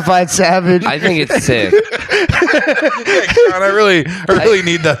 Certified savage. I think it's sick. God, I really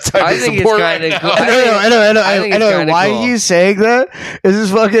need that type of support right now. Cool. I know. Why he's saying that is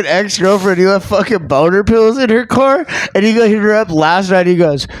his fucking ex-girlfriend. He left fucking boner pills in her car, and he hit her up last night. He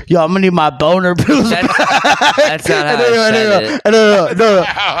goes, "Yo, I'm gonna need my boner pills." That's not how I said it. No.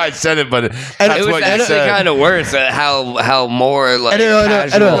 How I said it, but that's what you said. Kind of worse. How more like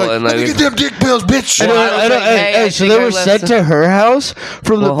casual and like, get them dick pills, bitch. So they were sent to her house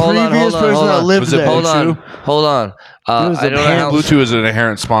from the previous person that lived there. Hold on. I don't know. Bluetooth is an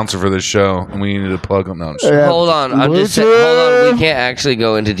inherent sponsor for this show, and we need to plug them now. Hold on. I'm just saying, hold on. We can't actually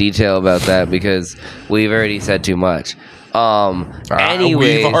go into detail about that because we've already said too much.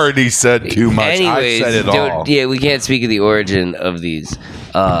 Anyways, we've already said too much. Anyways, I've said it all. Yeah, we can't speak of the origin of these.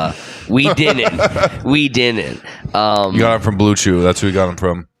 We didn't. We didn't. You got them from Blue Chew. That's who we got them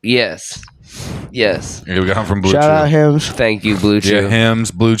from. Yes. Yes. Yeah, we got them from Blue Shout Chew. out Hims. Thank you, Blue Chew. Yeah,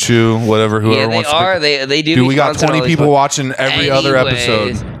 Hims, Blue Chew, whatever. Whoever Yeah, they wants are. to pick. They do. Dude, we got 20 people watching every other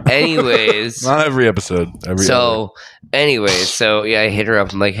episode. Anyways. Not every episode. Anyways, so yeah, I hit her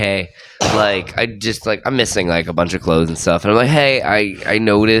up. I'm like, hey, like, I'm missing like a bunch of clothes and stuff. And I'm like, hey, I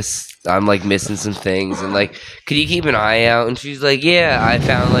noticed I'm like missing some things. And like, could you keep an eye out? And she's like, yeah, I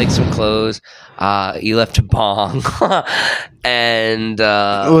found like some clothes. You left a bong. And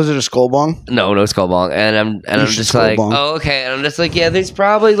was it a skull bong? No skull bong. And I'm just like, oh, okay. And I'm just like, yeah, there's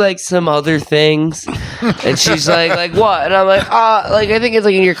probably like some other things. And she's like what? And I'm like, like I think it's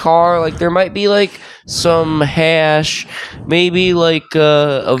like in your car. Like there might be like some hash, maybe like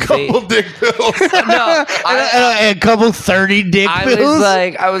a couple dick pills. No, a couple 30 dick pills.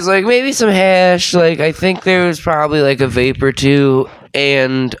 I was like maybe some hash. Like I think there was probably like a vape or two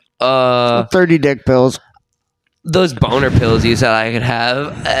and 30 dick pills. Those boner pills you said I could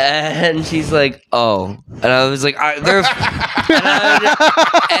have. And she's like, oh. And I was like, they're...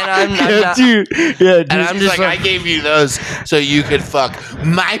 I'm not... Dude. Yeah, dude. And I'm just like, I gave you those so you could fuck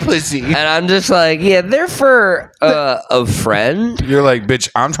my pussy. And I'm just like, yeah, they're for a friend. You're like, bitch,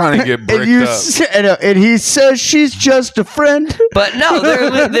 I'm trying to get bricked up. And he says she's just a friend. But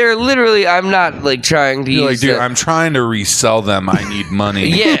no, they're literally, I'm not like trying to You're use like, dude, I'm trying to resell them. I need money.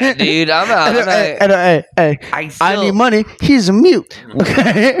 Yeah, dude, I'm out. I need money. He's a mute.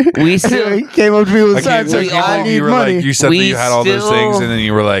 Okay. We still he came up to me with a sign saying, I need money. Like, you said that you had all those things, and then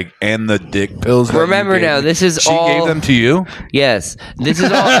you were like, and the dick pills. Remember now, this is she all. She gave them to you. Yes, this is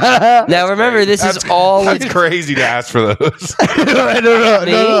all. Now remember, this is all. That's crazy to ask for those.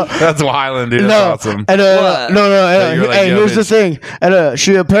 No. That's wild, dude. That's awesome. And hey, here's the thing. And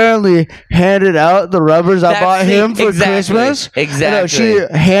she apparently handed out the rubbers I bought him for Christmas. Exactly. And, she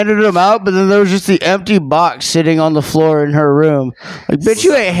handed them out, but then there was just the empty box sitting on the floor in her room. Like, bitch,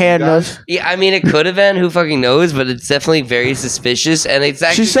 you ain't handing us. Yeah, I mean, it could have been. Who fucking knows? But it's definitely very suspicious. And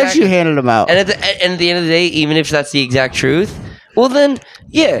she said she handed them out. And at the end of the day, even if that's the exact truth, well then,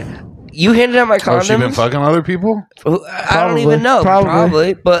 yeah. You handed out my condoms. Has she been fucking other people? I don't even know.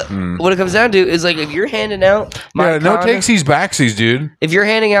 Probably. But what it comes down to is like if you're handing out my no takesies backsies, dude. If you're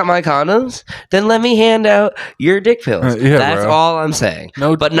handing out my condoms, then let me hand out your dick pills. That's all I'm saying.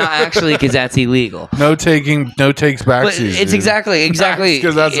 But not actually because that's illegal. No takes backsies. But it's exactly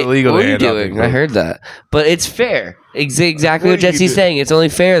because that's illegal. What are you doing? I heard that. But it's fair. Exactly what Jesse's saying. It's only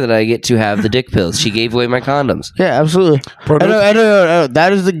fair that I get to have the dick pills. She gave away my condoms. Yeah, absolutely. I know.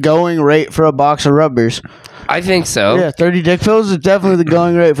 That is the going rate for a box of rubbers. I think so. Yeah, 30 dick pills is definitely the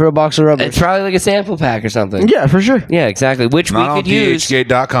going rate for a box of rubbers. It's probably like a sample pack or something. Yeah, for sure. Yeah, exactly. Which not we could use.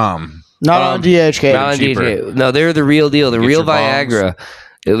 DHgate.com. Not on DHgate. Not on DHgate. No, they're the real deal. The real Viagra.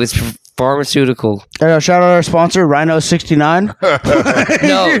 It was pharmaceutical. Shout out our sponsor, Rhino69.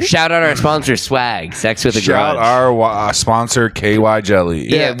 No, shout out our sponsor, Swag. Sex with a Grudge. Shout our sponsor, KY Jelly.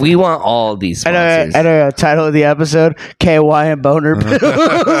 Yeah, we want all these sponsors. And our title of the episode, KY and Boner Pills.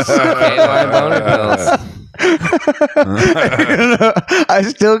 KY and Boner Pills. I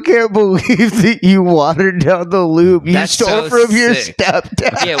still can't believe that you watered down the lube you stole from your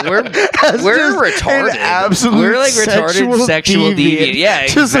stepdad. Yeah, we're retarded. We're like retarded sexual deviant. Yeah,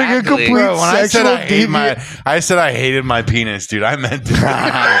 exactly. Just like a complete Bro, when sexual deviant. I said I hated my penis, dude. I meant to.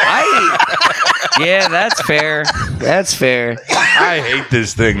 Yeah, that's fair. That's fair. I hate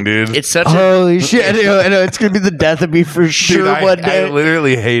this thing, dude. It's such holy shit. I know it's gonna be the death of me for sure. Dude, one day. I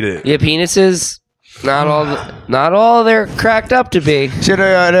literally hate it. Yeah, penises. Not all they're cracked up to be. Shit,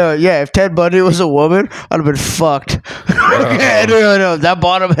 I know. Yeah, if Ted Bundy was a woman, I'd have been fucked. I know. That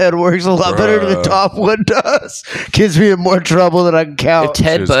bottom head works a lot better than the top one does. Gives me in more trouble than I can count. If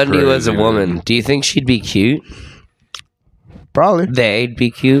Ted Bundy was a woman, do you think she'd be cute? Probably. They'd be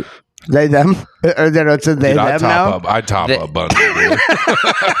cute. They, them? Or then it's a they, them now? I'd top up Bundy, dude.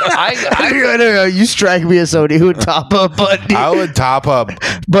 I don't know. You strike me as somebody who would top up Bundy. I would top up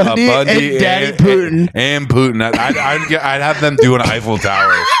Bundy and Daddy Putin. And Putin. I'd have them do an Eiffel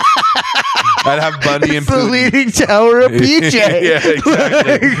Tower. I'd have Bundy and Putin. The leaning tower of PJ. Yeah,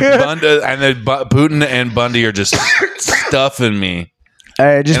 exactly. And then Putin and Bundy are just stuffing me.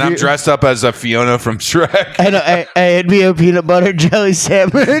 I'm dressed up as a Fiona from Shrek. I had me a peanut butter jelly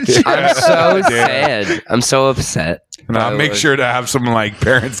sandwich. I'm so sad. I'm so upset. And I'll make sure to have some like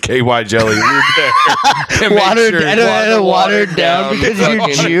Parents KY jelly lube there. watered down because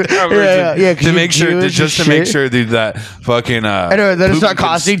you to make sure, to make sure, dude, that fucking. I know that it's not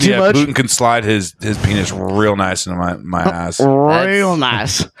costing too much. Putin can slide his penis real nice into my ass. Real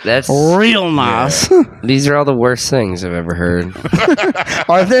nice. That's real nice. Yeah. These are all the worst things I've ever heard.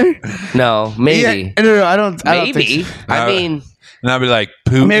 Are they? No, maybe. Yeah, no, I don't. Maybe. I mean. And I'll be like,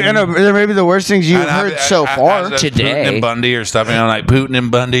 Putin. They're maybe the worst things you've heard so far today. Putin and Bundy or stuff. And I'm like, Putin and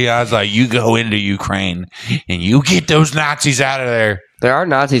Bundy. I was like, you go into Ukraine and you get those Nazis out of there. There are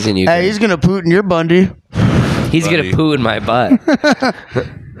Nazis in Ukraine. Hey, he's gonna Putin your Bundy. He's gonna poo in my butt.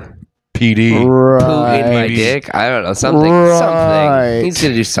 PD. Right. Poo in my dick. I don't know. Something. Right. Something. He's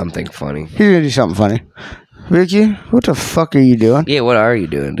gonna do something funny. He's gonna do something funny. Vicky, what the fuck are you doing? Yeah, what are you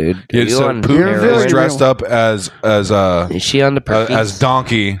doing, dude? Yeah, so Putin is dressed up as is she on the perkies? As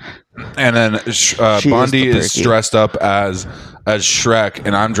Donkey, and then Bundy is dressed up as Shrek,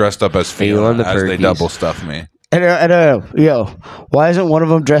 and I'm dressed up as Fiona as they double stuff me. Yo, why isn't one of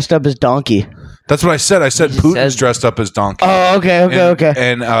them dressed up as Donkey? That's what I said. I said Putin's dressed up as Donkey. Oh, okay.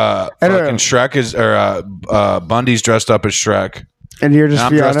 And fucking Shrek is, or Bundy's dressed up as Shrek, and you're just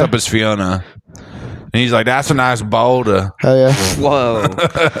I'm dressed up as Fiona. And he's like, "That's a nice boulder." Hell yeah! Whoa!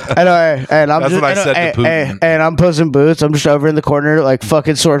 And I'm that's what I said to Putin. And I'm Puss in Boots. I'm just over in the corner, like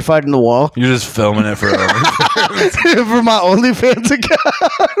fucking sword fighting the wall. You're just filming it for for my OnlyFans account.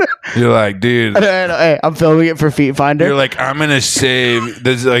 You're like, dude. I'm filming it for Feet Finder. You're like, I'm gonna save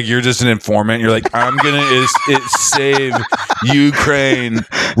this. Like, you're just an informant. You're like, I'm gonna save Ukraine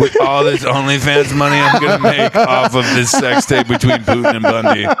with all this OnlyFans money I'm gonna make off of this sex tape between Putin and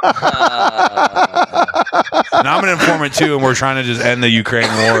Bundy. And I'm an informant too, and we're trying to just end the Ukraine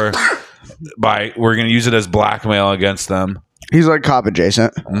war we're going to use it as blackmail against them. He's like cop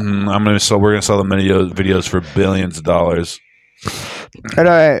adjacent. Mm-hmm. We're going to sell the videos for billions of dollars.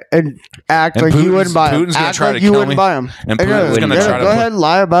 And act like you wouldn't buy them. Putin's going to try to kill me. Buy them. And Putin's going to try to go ahead and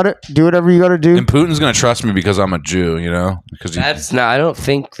lie about it. Do whatever you got to do. And Putin's going to trust me because I'm a Jew, you know? Because that's not. I don't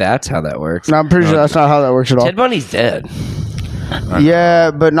think that's how that works. No, I'm pretty sure that's not how that works at all. Ted Bundy's dead.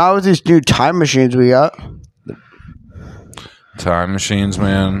 Yeah, but not with these new time machines we got. Time machines,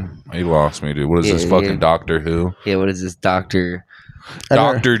 man. He lost me, dude. What is this fucking Doctor Who? Yeah, what is this Doctor Jew?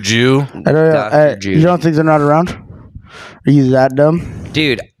 Dr. Jew. You don't think they're not around? Are you that dumb?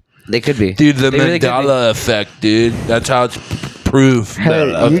 Dude, they could be. Dude, the Mandela effect, dude. That's how it's proof.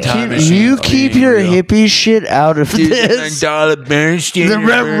 Hey, you keep your hippie shit out of this. The Mandela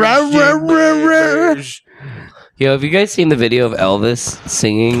Bernstein. Yo, have you guys seen the video of Elvis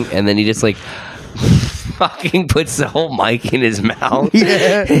singing and then he just like fucking puts the whole mic in his mouth?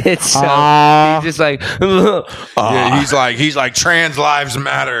 Yeah. It's so he's just like yeah, he's like trans lives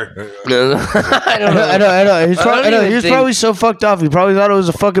matter. I don't know. I know. He was probably so fucked off. He probably thought it was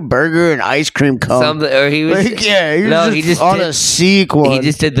a fucking burger and ice cream cone. Something, or he was he just on a sequel. He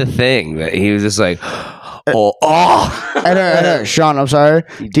just did the thing that he was just like I know, Sean, I'm sorry.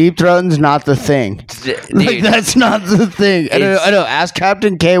 Deep throating's not the thing. Like, that's not the thing. I know. Ask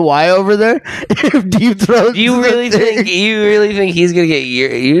Captain KY over there if deep throat. Do you really think he's gonna get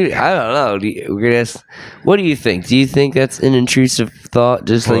you? I don't know. We're gonna ask, what do you think? Do you think that's an intrusive thought?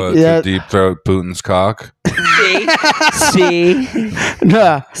 Just like deep throat Putin's cock. See?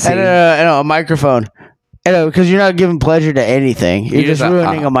 No, I know a microphone. I know, because you're not giving pleasure to anything. You're just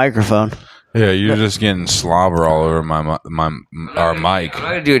ruining a microphone. Yeah, you're just getting slobber all over our mic. I'm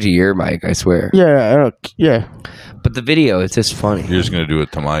gonna do it to your mic, I swear. Yeah. But the video, it's just funny. You're just gonna do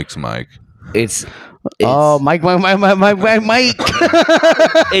it to Mike's mic. It's Mike.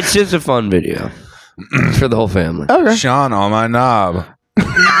 It's just a fun video. It's for the whole family. Okay. Sean on my knob.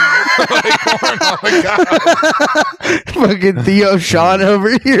 Fucking Theo Sean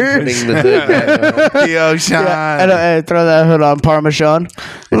over here. Theo Sean. Yeah, throw that hood on Parmesan.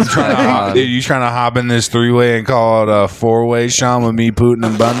 You trying to hop in this 3-way and call it a 4-way, Sean, with me, Putin,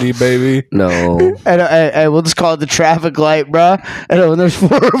 and Bundy, baby? No. Hey, we'll just call it the traffic light, bro. And when there's 4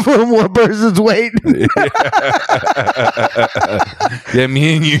 of them, one person's waiting. Yeah,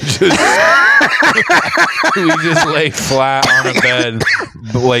 me and you we just lay flat on a bed,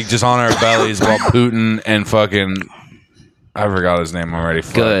 like just on our bellies, while Putin and fucking I forgot his name already.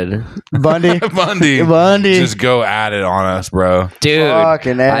 Good. Bundy. Bundy. Just go at it on us, bro. Dude, I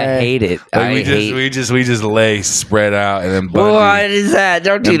hate it. Like we just lay spread out and then Bundy. What is that?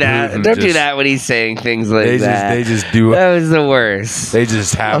 Don't do that. Don't do that when he's saying things like that. They just do it. That was the worst. They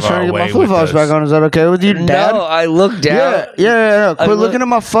just have I was trying to get my flip-flops back on. Is that okay with you, Dad? No, I looked down. Yeah. Quit looking at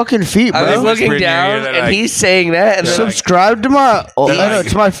my fucking feet, bro. I was looking down and he's saying that. And subscribe to my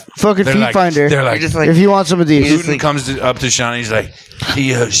fucking feet finder. They're like, if you want some of these. Putin comes up to Sean. He's like,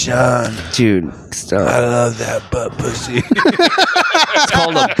 yo, Sean, dude, stop. I love that butt pussy. It's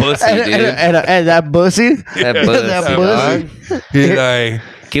called a pussy, dude. And that pussy. That pussy. He's like,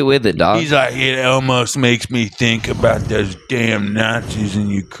 get with it, dog. He's like, it almost makes me think about those damn Nazis in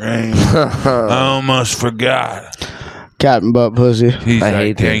Ukraine. I almost forgot. Cat and butt pussy. He's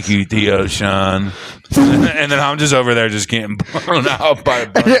like, thank you, Theo Sean. And then I'm just over there just getting blown out by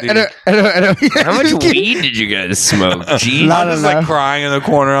Bundy. How much weed did you guys smoke? Jeez. Not I'm just enough. like crying in the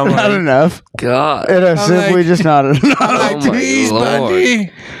corner. I'm not like, enough. God. Simply just not enough. I'm like, please, Bundy.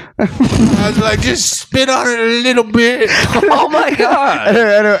 I was like, just spit on it a little bit. Oh my God.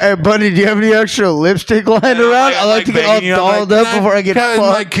 Hey, Bundy, do you have any extra lipstick lying around? I like to get all dolled up before I get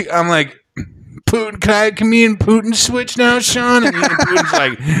fucked. I'm like, Putin, can me and Putin switch now, Sean? And Putin's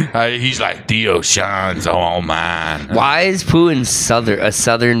like, he's like, Theo Sean's all mine. Why is Putin a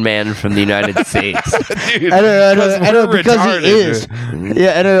southern man from the United States? Dude, I know, because he is.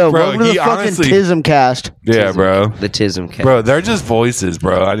 Yeah, I know. Welcome to the fucking Tism cast. Yeah, bro. The Tism cast. Bro, they're just voices,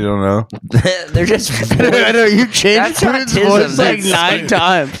 bro. I don't know. They're just voices. I know, you changed Putin's voice like 9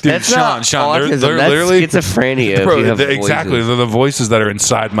 times. Dude, that's Sean, autism. They're that's literally schizophrenia. Bro, exactly. They're the voices that are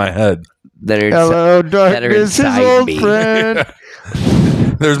inside my head. Hello, darkness, his old friend.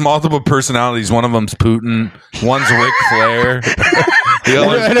 There's multiple personalities. One of them's Putin. One's Ric Flair.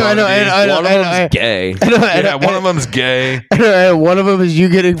 I know. One of them's gay. One of them's gay. One of them is you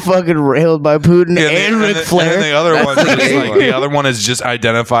getting fucking railed by Putin and Ric Flair. And the other one is just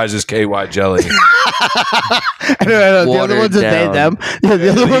identifies as KY Jelly. The other one's a they them. Yeah, the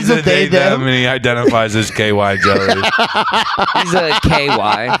other one's a they them. And he identifies as KY Jelly. He's a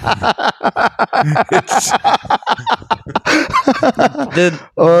KY.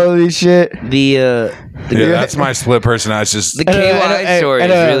 Holy shit. That's my split personality. It's just the KY story is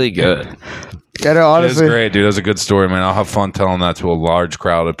really good. Honestly, it's great, dude. That's a good story, man. I'll have fun telling that to a large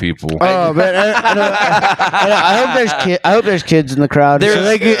crowd of people. Oh man, I hope there's kids in the crowd so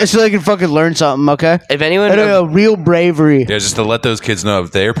they can fucking learn something. Okay, if anyone, real bravery. Yeah, just to let those kids know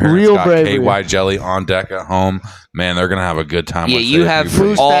if their parents got KY Jelly on deck at home, man, they're gonna have a good time. Yeah, you have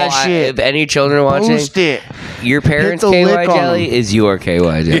if any children watching, your parents' KY Jelly is your KY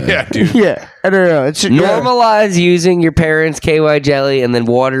Jelly. Yeah, dude. Yeah. I don't know. Normalize using your parents' KY Jelly and then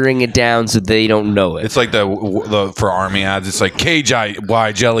watering it down so they don't know it. It's like the for Army ads. It's like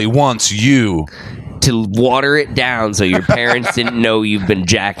KY Jelly wants you to water it down so your parents didn't know you've been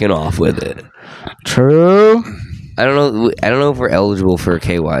jacking off with it. True. I don't know if we're eligible for a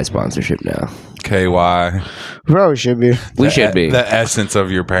KY sponsorship now. KY. Probably should be. We should be. The essence of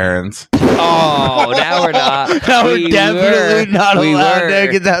your parents. Oh, now we're not. Now we're definitely not allowed to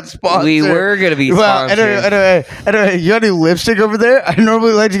get that sponsor. We were going to be sponsored. Anyway, you got any lipstick over there? I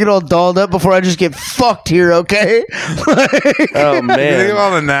normally like to get all dolled up before I just get fucked here, okay? Oh, man. You think of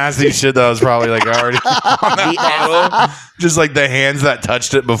all the nasty shit that was probably like already on that bottle? Just like the hands that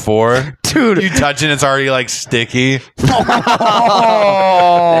touched it before. Dude. You touch it, it's already like sticky. Oh.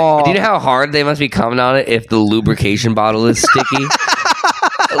 Do you know how hard they must be coming on it if the lubrication bottle is sticky?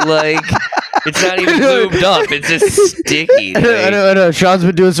 Like, it's not even lubed up. It's just sticky. Like, I know. Sean's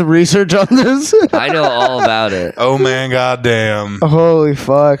been doing some research on this. I know all about it. Oh, man, goddamn. Holy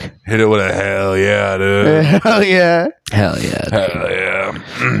fuck. Hit it with a hell yeah, dude. Hell yeah. Hell yeah. Hell yeah.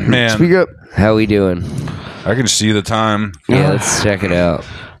 Man. Speak up. How we doing? I can see the time. Yeah, let's check it out.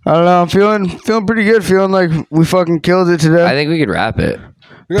 I don't know. I'm feeling pretty good. Feeling like we fucking killed it today. I think we could wrap it.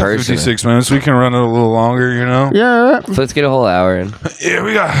 We got 56 minutes. We can run it a little longer, you know? Yeah. So let's get a whole hour in. Yeah,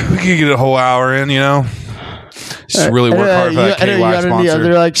 we can get a whole hour in, you know? Just really work hard for that KY you got sponsor. any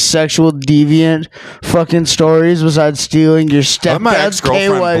other like sexual deviant fucking stories besides stealing your stepdad's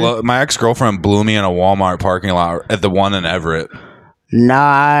KY? My ex-girlfriend blew me in a Walmart parking lot at the one in Everett.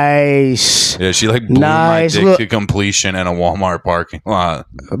 Nice. Yeah, she like blew my dick to completion in a Walmart parking lot.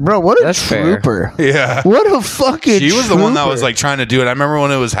 Bro, what a trooper. Fair. Yeah. What a fucking She was the one that was like trying to do it. I remember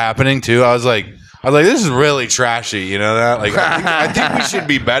when it was happening too. I was like, this is really trashy, you know that? Like, I think we should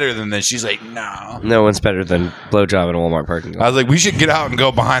be better than this. She's like, no. No one's better than blowjob in a Walmart parking lot. I was like, we should get out and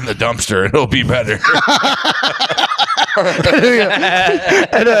go behind the dumpster. It'll be better. I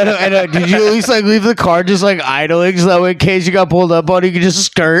know. Did you at least like leave the car just like idling so that way in case you got pulled up on, you could just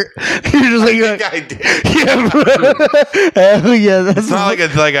skirt? You're just like, I did. yeah, bro. Yeah, that's it's not like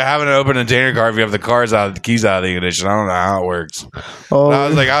it's like having to open a container car if you have the keys out of the ignition. I don't know how it works. Oh. I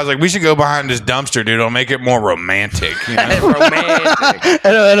was like, we should go behind this dumpster, dude. It'll make it more romantic. You know? Romantic.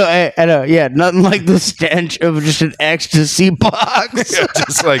 I know. Yeah, nothing like the stench of just an ecstasy box. Yeah,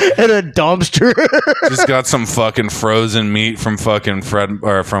 just like in a dumpster. Just got some fucking frozen meat from fucking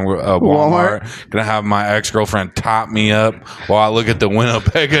Walmart. Gonna have my ex-girlfriend top me up while I look at the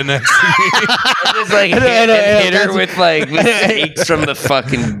Winnipega next to me. Just like hit her with like steaks from the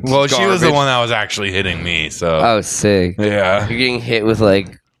fucking. Well, garbage. she was the one that was actually hitting me. So sick. Yeah, you're getting hit with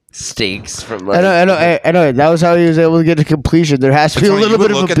like steaks from. Like, I know. That was how he was able to get to completion. There has to be a little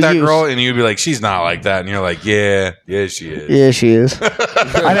bit of abuse. Look at that girl, and you'd be like, "She's not like that," and you're like, "Yeah, she is." Yeah, she is.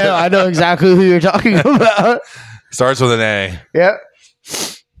 I know exactly who you're talking about. Starts with an A. Yeah.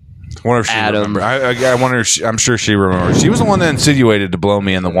 I wonder if she remembers. I wonder if I'm sure she remembers. She was the one that insinuated to blow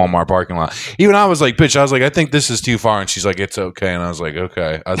me in the Walmart parking lot. Even I was like, bitch, I was like, I think this is too far. And she's like, it's okay. And I was like,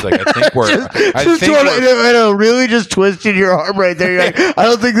 okay. I was like, I think we're... I know, really just twisted your arm right there. You're like, I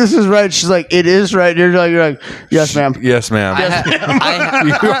don't think this is right. She's like, it is right. You're like, yes, ma'am. Yes, ma'am.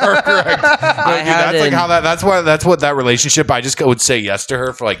 You are correct. That's what that relationship, I just would say yes to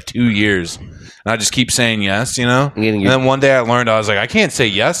her for like 2 years. And I just keep saying yes, you know? And then one day I learned, I was like, I can't say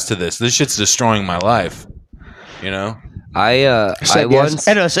yes to this. This shit's destroying my life. You know? I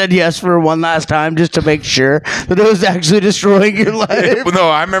said yes for one last time just to make sure that it was actually destroying your life. No,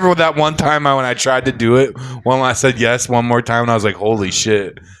 I remember that one time when I tried to do it. I said yes one more time, and I was like, holy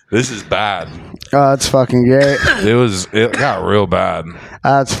shit, this is bad. Oh, that's fucking great. It got real bad.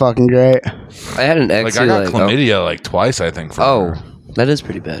 That's fucking great. I had an ex. I got chlamydia like twice, I think. From her. That is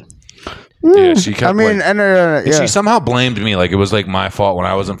pretty bad. Yeah, she kept. She somehow blamed me, like it was like my fault when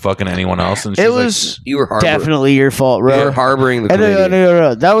I wasn't fucking anyone else. And it was you were definitely your fault, bro. You were harboring the.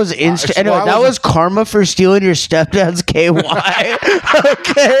 No. That was instant. That was karma for stealing your stepdad's KY. Okay,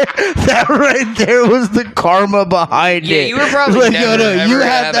 that right there was the karma behind it. Yeah, you were probably never you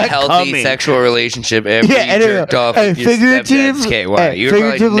had a healthy sexual relationship after you jerked off with your stepdad's KY.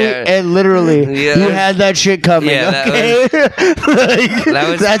 Figuratively and literally, you had that shit coming. Yeah, okay,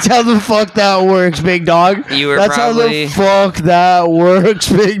 that's how the fuck that works, big dog. That's how the fuck that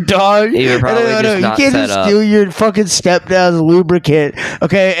works, big dog. You were probably just not you can't just steal your fucking stepdad's lubricant,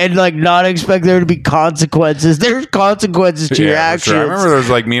 okay, and like not expect there to be consequences. There's consequences to your actions. Sure. I remember there was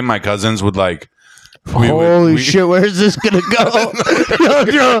like me and my cousins would like. Holy shit, where's this gonna go?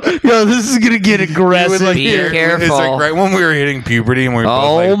 yo, this is gonna get aggressive. Be careful. It's like right when we were hitting puberty and we were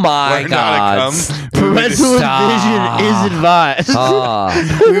both, like, my god, parental vision is advised.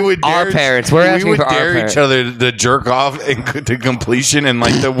 We would dare, our parents. We're asking for our parents. We would dare each other to jerk off to completion in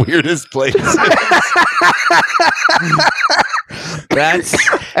like the weirdest places. That's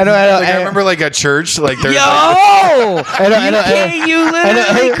I remember like at church, like there's you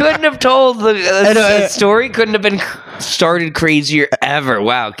literally couldn't have told the story couldn't have been started crazier ever.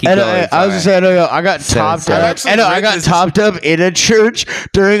 Wow, keep going. I was just saying, I got topped up. I got topped up in a church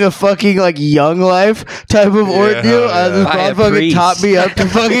during a fucking like Young Life type of ordeal. This motherfucker topped me up to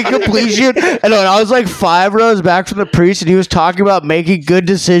fucking completion. And I was like 5 rows back from the priest, and he was talking about making good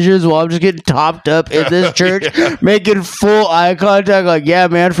decisions while I'm just getting topped up in this church, making full eye contact. Like, yeah,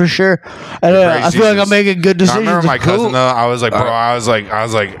 man, for sure. And I feel like I'm making good decisions. I remember my cousin though. I was like, bro, I was like,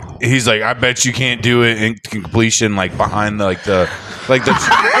 he's like, I bet you can't do it in completion, like behind the I like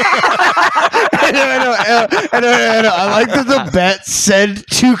that the bet said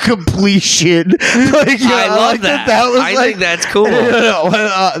to completion. Like, I love that. I think that's cool.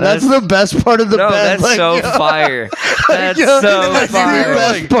 That's the best part of the bet. That's so fire. That's so fire. The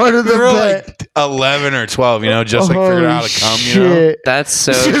best part of the bet. Like 11 or 12, just like figuring out how to come. That's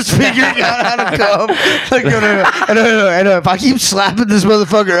so. Just figuring out how to come. Like, I know. If I keep slapping this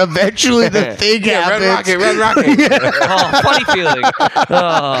motherfucker, eventually the thing happens. Red Rocket. Oh, funny feeling.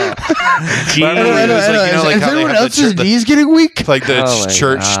 Oh. Is anyone else's knees getting weak? Like the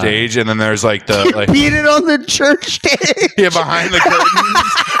church stage, and then there's like the like beat it on the church stage. Yeah, behind the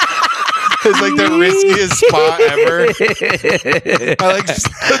curtains. It's like the riskiest spot ever. I like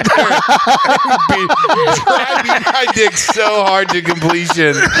stood there driving my dick so hard to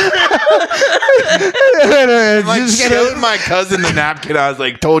completion. Like showed my cousin the napkin. I was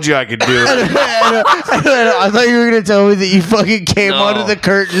like, told you I could do it. I thought you were gonna tell me that you fucking came onto the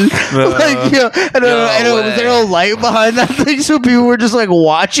curtain. Like, was there a light behind that thing so people were just like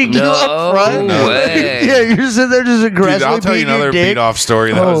watching you up front? No way. Yeah, you're sitting there just aggressively. Dude, I'll tell you another beat off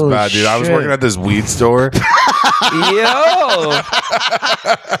story that was bad, dude. I was working at this weed store. Yo,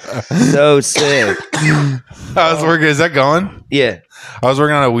 so sick. I was working. Is that going? Yeah. I was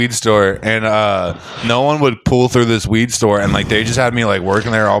working at a weed store, and no one would pull through this weed store, and like they just had me like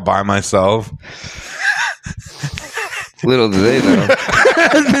working there all by myself. Little do they know.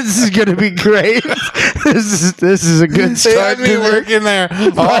 This is gonna be great. This is a good start. They had me working there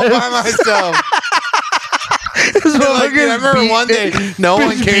all by myself. Like, I remember one day no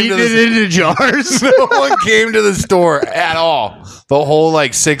one came to it into jars. No one came to the store at all. The whole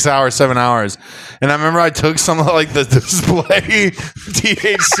like 6 hours, 7 hours. And I remember I took some of like the display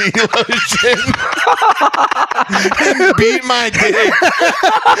THC lotion and beat my dick.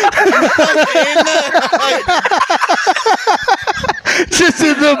 Just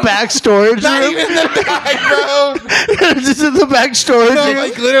in the back storage Not room. even in the back, bro. Just in the back storage No, room.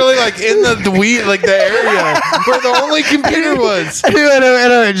 like literally like in the weed, like the area where the only computer was. I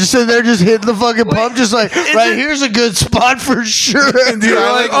know. Just sitting there, just hitting the fucking pump, just like, right here's a good spot for sure. Dude,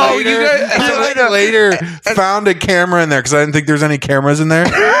 I later found a camera in there because I didn't think there's any cameras in there.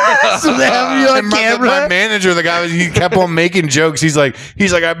 So they have you on camera. My manager, the guy, he kept on making jokes. He's like,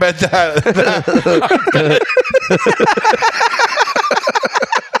 I bet that.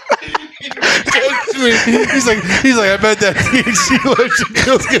 He's like, I bet that THC lotion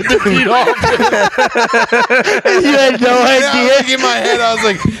feels good to beat off. You had no idea. Like in my head, I was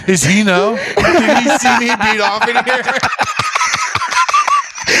like, does he know? Did he see me beat off in here?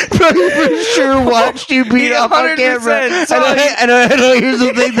 Bro, he for sure watched you beat off on camera. I know. Here's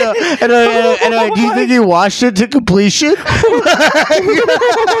the thing, though. Do you think he watched it to completion? He's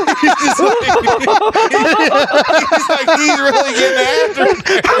really getting after it.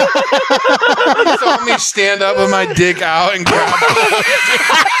 He saw me stand up with my dick out and grab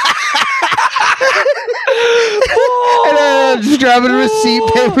and just grabbing a receipt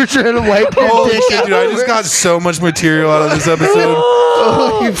paper trying to wipe your dick shit, out. dude, I just got so much material out of this episode.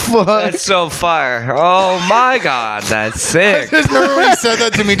 Holy fuck. That's so fire. Oh my god, that's sick. I just remember when he said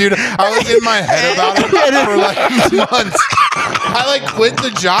that to me, dude. I was in my head about it for like months. I like quit the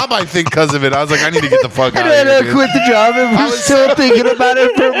job, I think, because of it. I was like, I need to get the fuck out of here. I quit the job and was still thinking about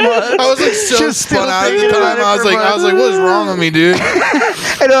it for months. I was like so spun out at the time. I was like, what is wrong with me, dude?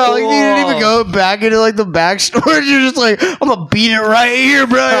 I know, like you didn't even go back into like the back storage. You're just like, I'm gonna beat it right here,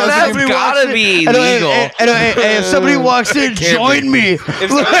 bro. That's gotta be legal. If somebody walks in, join me.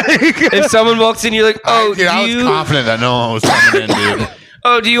 If someone walks in, you're like, oh, dude, I was confident that no one was coming in, dude.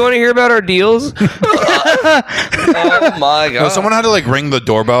 Oh, do you want to hear about our deals? Oh my god! No, someone had to like ring the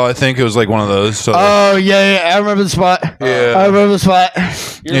doorbell. I think it was like one of those. So yeah, I remember the spot. Yeah, I remember the spot.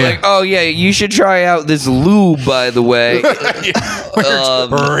 You're like, oh yeah, you should try out this lube, by the way. Real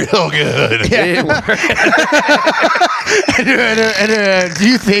good. Yeah. Do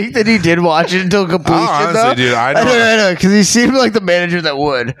you think that he did watch it until completion? Honestly, though? dude, I know, because he seemed like the manager that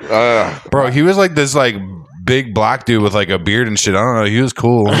would. Bro, he was like this like big black dude with like a beard and shit. I don't know. He was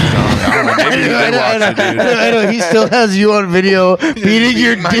cool. I know. He still has you on video beating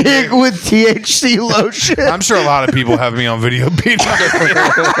your dick with THC lotion. I'm sure a lot of people have me on video beating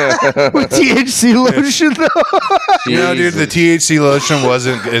with THC lotion, though. You know, dude, the THC lotion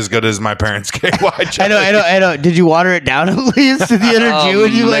wasn't as good as my parents' KY. I know. Did you water it down at least? Did the energy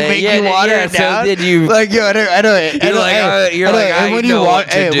when you like make you water it down? So did you? Like, yo, I know. When you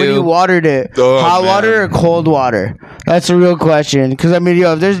watered it, hot water or cold water? That's a real question. Because I mean,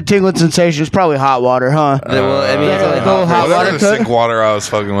 yo, if there's a tingling sensation, it's probably hot water, huh? Well, I mean, hot water. The sick water I was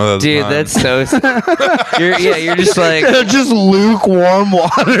fucking with. Dude, that's so. You're just like just lukewarm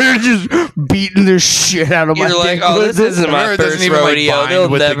water, just beating the shit out of my. You're like, dick. oh, this isn't my first rodeo. They'll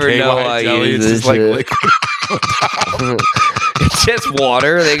never know I use this shit. It's just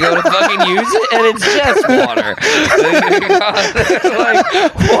water. They go to fucking use it, and it's just water. Like,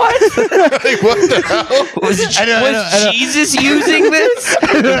 what? Like, what the hell? Was Jesus using this?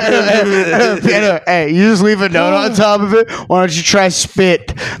 I know. Hey, you just leave a note on top of it. Why don't you try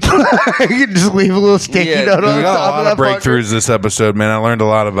spit? You just leave a little sticky note on we got top a lot of breakthroughs this episode, man. I learned a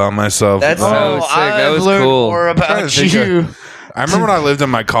lot about myself. That's so sick. That was cool. More about you. I remember when I lived in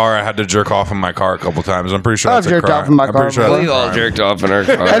my car, I had to jerk off in my car a couple times. I'm pretty sure I've jerked off in my car. We all jerked off in our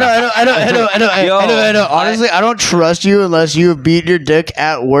car. I know. Honestly, I don't trust you unless you have beaten your dick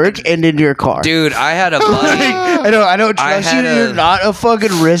at work and in your car. Dude, I had a buddy. I don't trust you. You're not a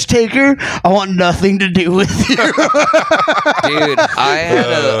fucking risk taker. I want nothing to do with you. Dude,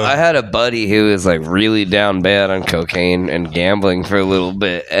 I had a buddy who was like really down bad on cocaine and gambling for a little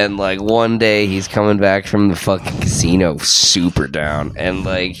bit. And like one day he's coming back from the fucking casino super super down. And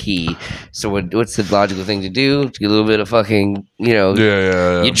like what's the logical thing to do? To get a little bit of fucking,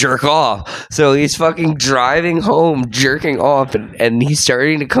 you jerk off. So he's fucking driving home, jerking off, and he's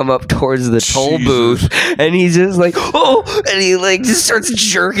starting to come up towards the toll booth, and he's just like, oh, and he like just starts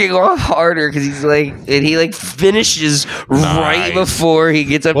jerking off harder because he's like, and he like finishes right before he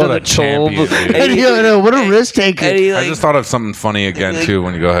gets up to the toll booth. And what a risk taker! I just thought of something funny again too.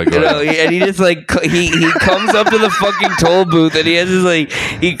 When you go ahead, and he just like he comes up to the fucking toll booth, and he has his like,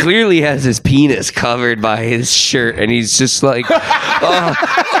 he clearly has his penis covered by his shirt, and he's just like, and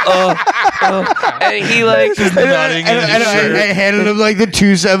he like just nutting in his shirt. I handed him like the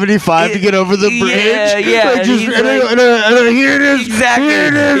 $2.75 to get over the bridge. Yeah. Like, here it is. Exactly. Here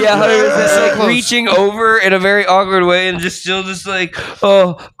it is. Yeah, just like reaching over in a very awkward way, and still like,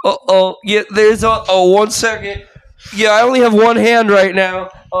 yeah. There's 1 second. Yeah, I only have one hand right now.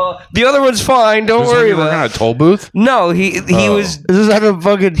 The other one's fine. Don't worry about it. On a toll booth? No, he was. This is at a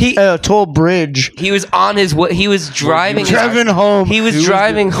fucking toll bridge. He was on his way. He was driving home. He was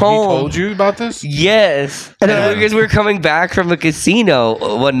driving home. He told you about this? Yes, because we were coming back from a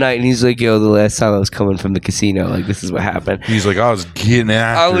casino one night, and he's like, "Yo, the last time I was coming from the casino, like this is what happened." He's like, "I was getting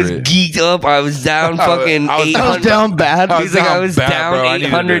after I was geeked up. I was down fucking $800. I was down bad. He's like, I was down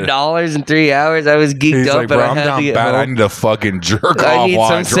 $800 in 3 hours. I was geeked up, like, bro, I'm down bad. I need to fucking jerk off. I need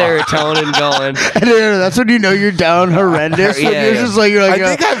some serotonin going. That's when you know you're down horrendous. Yeah, you're just like,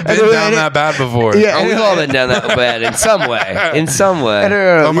 I think I've been down that bad before. Yeah, we've all been down that bad in some way. In some way.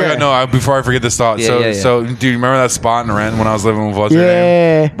 Oh my god, no! Before I forget this thought, so dude, remember that spot in Rent when I was living with what's her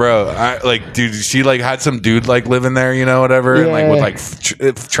name, bro? I like, dude, she like had some dude like living there, whatever, and like would like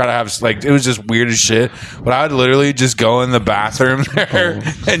try to have like, it was just weird as shit. But I would literally just go in the bathroom there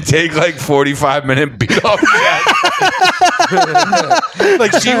and take like 45-minute beat off.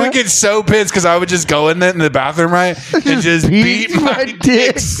 Like she would get so pissed because I would just go in the bathroom, right, and just beat my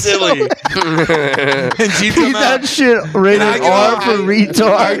dick silly. And she'd come out, that shit rated R for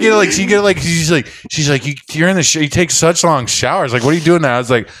retard. She's like, you're in the you take such long showers. Like, what are you doing now? I was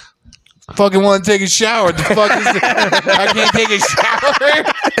like, fucking want to take a shower. What the fuck is this? I can't take a shower.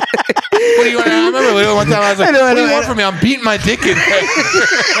 What do you want? I remember one time I was like, what do you want from me? I'm beating my dick in there.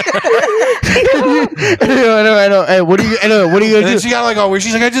 I know. Hey, what are you gonna do? Then she got like all weird.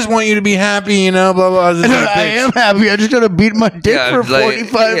 She's like, I just want you to be happy, blah blah. I am happy. I just gotta beat my dick for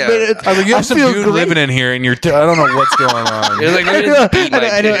 45 minutes. I was like, you have some dude living in here, and I don't know what's going on. You're like, I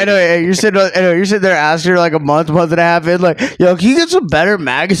know. Hey, you're sitting there asking her like a month and a half in, like, yo, can you get some better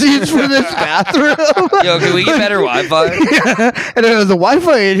magazines for this bathroom? Yo, can we get better Wi-Fi? And the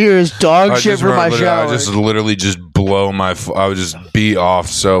Wi-Fi in here is dog shit for my shower. I just literally just blow my. I would just be off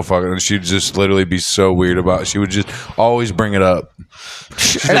so fucking. And she'd just literally be so weird about it. She would just always bring it up.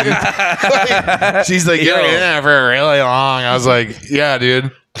 She's like, you're in there for really long. I was like, yeah,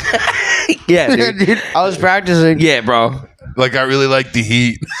 dude. Yeah, dude. I was practicing. Yeah, bro. Like, I really like the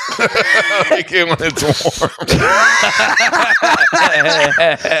heat. I like it when it's warm.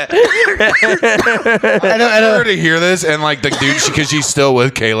 I know her to hear this, and like the dude, because she's still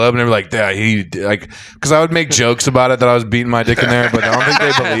with Caleb, and they're like, yeah, he like, because I would make jokes about it that I was beating my dick in there, but I don't think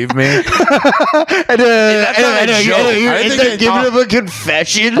they believe me. I know. You're in there giving him a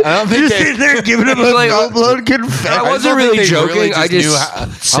confession. I don't think they're giving him a full-blown confession. I wasn't really joking. I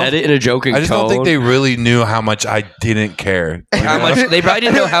just said it in a joking tone. I just don't think they really knew how much I didn't care. How much they probably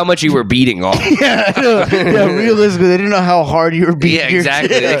didn't know how much you were beating off. Realistically, they didn't know how hard you were beating. Yeah,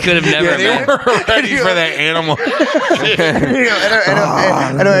 exactly. They could have never. They were ready for that animal.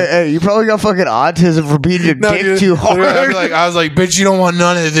 I know. You probably got fucking autism for beating your dick too hard. I was like, bitch, you don't want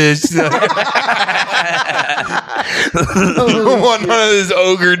none of this. You don't want none of this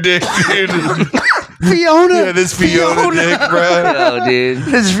ogre dick, dude. Fiona. Yeah, this Fiona dick, bro. Yo, dude.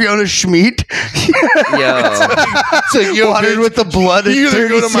 This is Fiona Schmeat. Yo. It's like, watered with the blood of 36 You either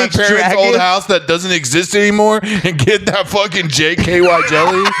go to my parents' dragons. old house that doesn't exist anymore and get that fucking JKY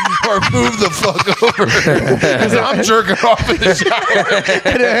jelly, or move the fuck over. Because I'm jerking off in the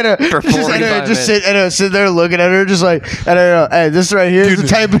shower. For 45 just sit there looking at her, just like, I don't know. Hey, this right here is the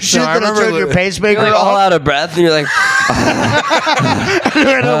type of shit that I turn your pacemaker You're like all out of breath, and you're like,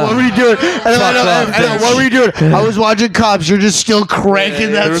 what were you doing? What were you doing? I was watching Cops. You're just still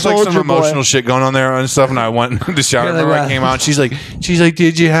cranking that. There was like some emotional shit going on there and stuff, and I went to the shower. Remember, I came out. And she's like,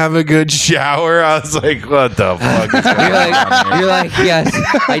 did you have a good shower? I was like, what the fuck? You're like, yes,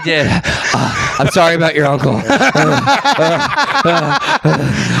 I did. I'm sorry about your uncle.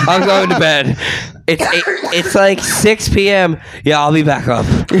 I'm going to bed. It's like 6 p.m. Yeah, I'll be back up.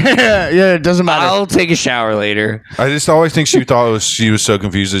 Yeah, it doesn't matter. I'll take a shower later. I just always think she thought she was so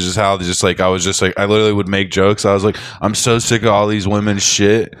confused as just how just like I was just like I literally would make jokes. I was like, I'm so sick of all these women's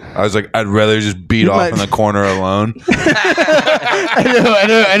shit. I was like, I'd rather just beat off in the corner alone.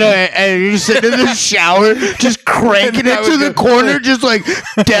 I know. And you're just sitting in the shower, just cranking it to the corner, just like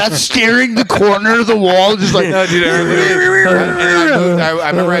death staring the corner of the wall, just like. No, dude, I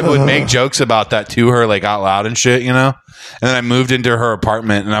remember I would make jokes about that to her, like out loud and shit, you know. And then I moved into her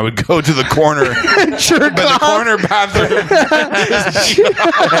apartment, and I would go to the corner, but the corner bathroom.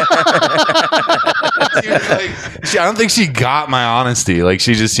 I don't think she got my honesty. Like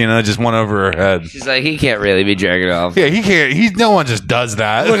she just, just went over her head. She's like, he can't really be jerking off. Yeah, he can't. No one just does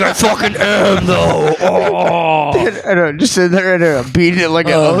that. Like I fucking am though. Oh. I know, just sitting there beating it like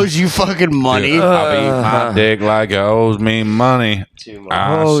it owes you fucking money. Dude, I beat my dick like it owes me money.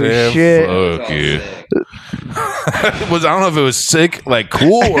 Holy shit! Fuck you. I don't know if it was sick, like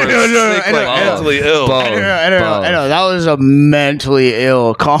cool, or sick, like mentally ill. I know. That was a mentally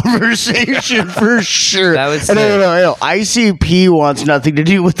ill conversation for sure. That was no. ICP wants nothing to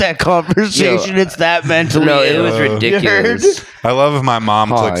do with that conversation. It's that mentally ill. It was ridiculous. I love if my mom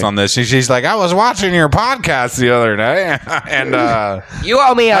clicks on this. She's like, I was watching your podcast the other day, and you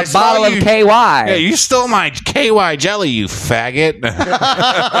owe me a bottle of KY. Yeah, you stole my KY jelly, you faggot.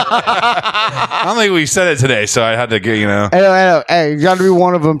 I don't think we said it today, so I had to get, I know. Hey, you got to be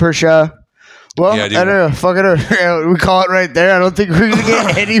one of them per show. Well, yeah, I don't know. Fuck it. We call it right there. I don't think we're gonna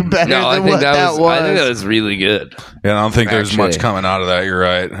get any better than what that was. I think that was really good. Yeah, I don't think there's much coming out of that. You're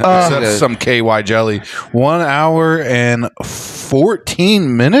right. Except some KY jelly. 1 hour and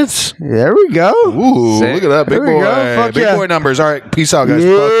 14 minutes. There we go. Ooh, look at that, big boy. Big boy numbers. All right, peace out, guys.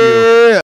 Fuck you.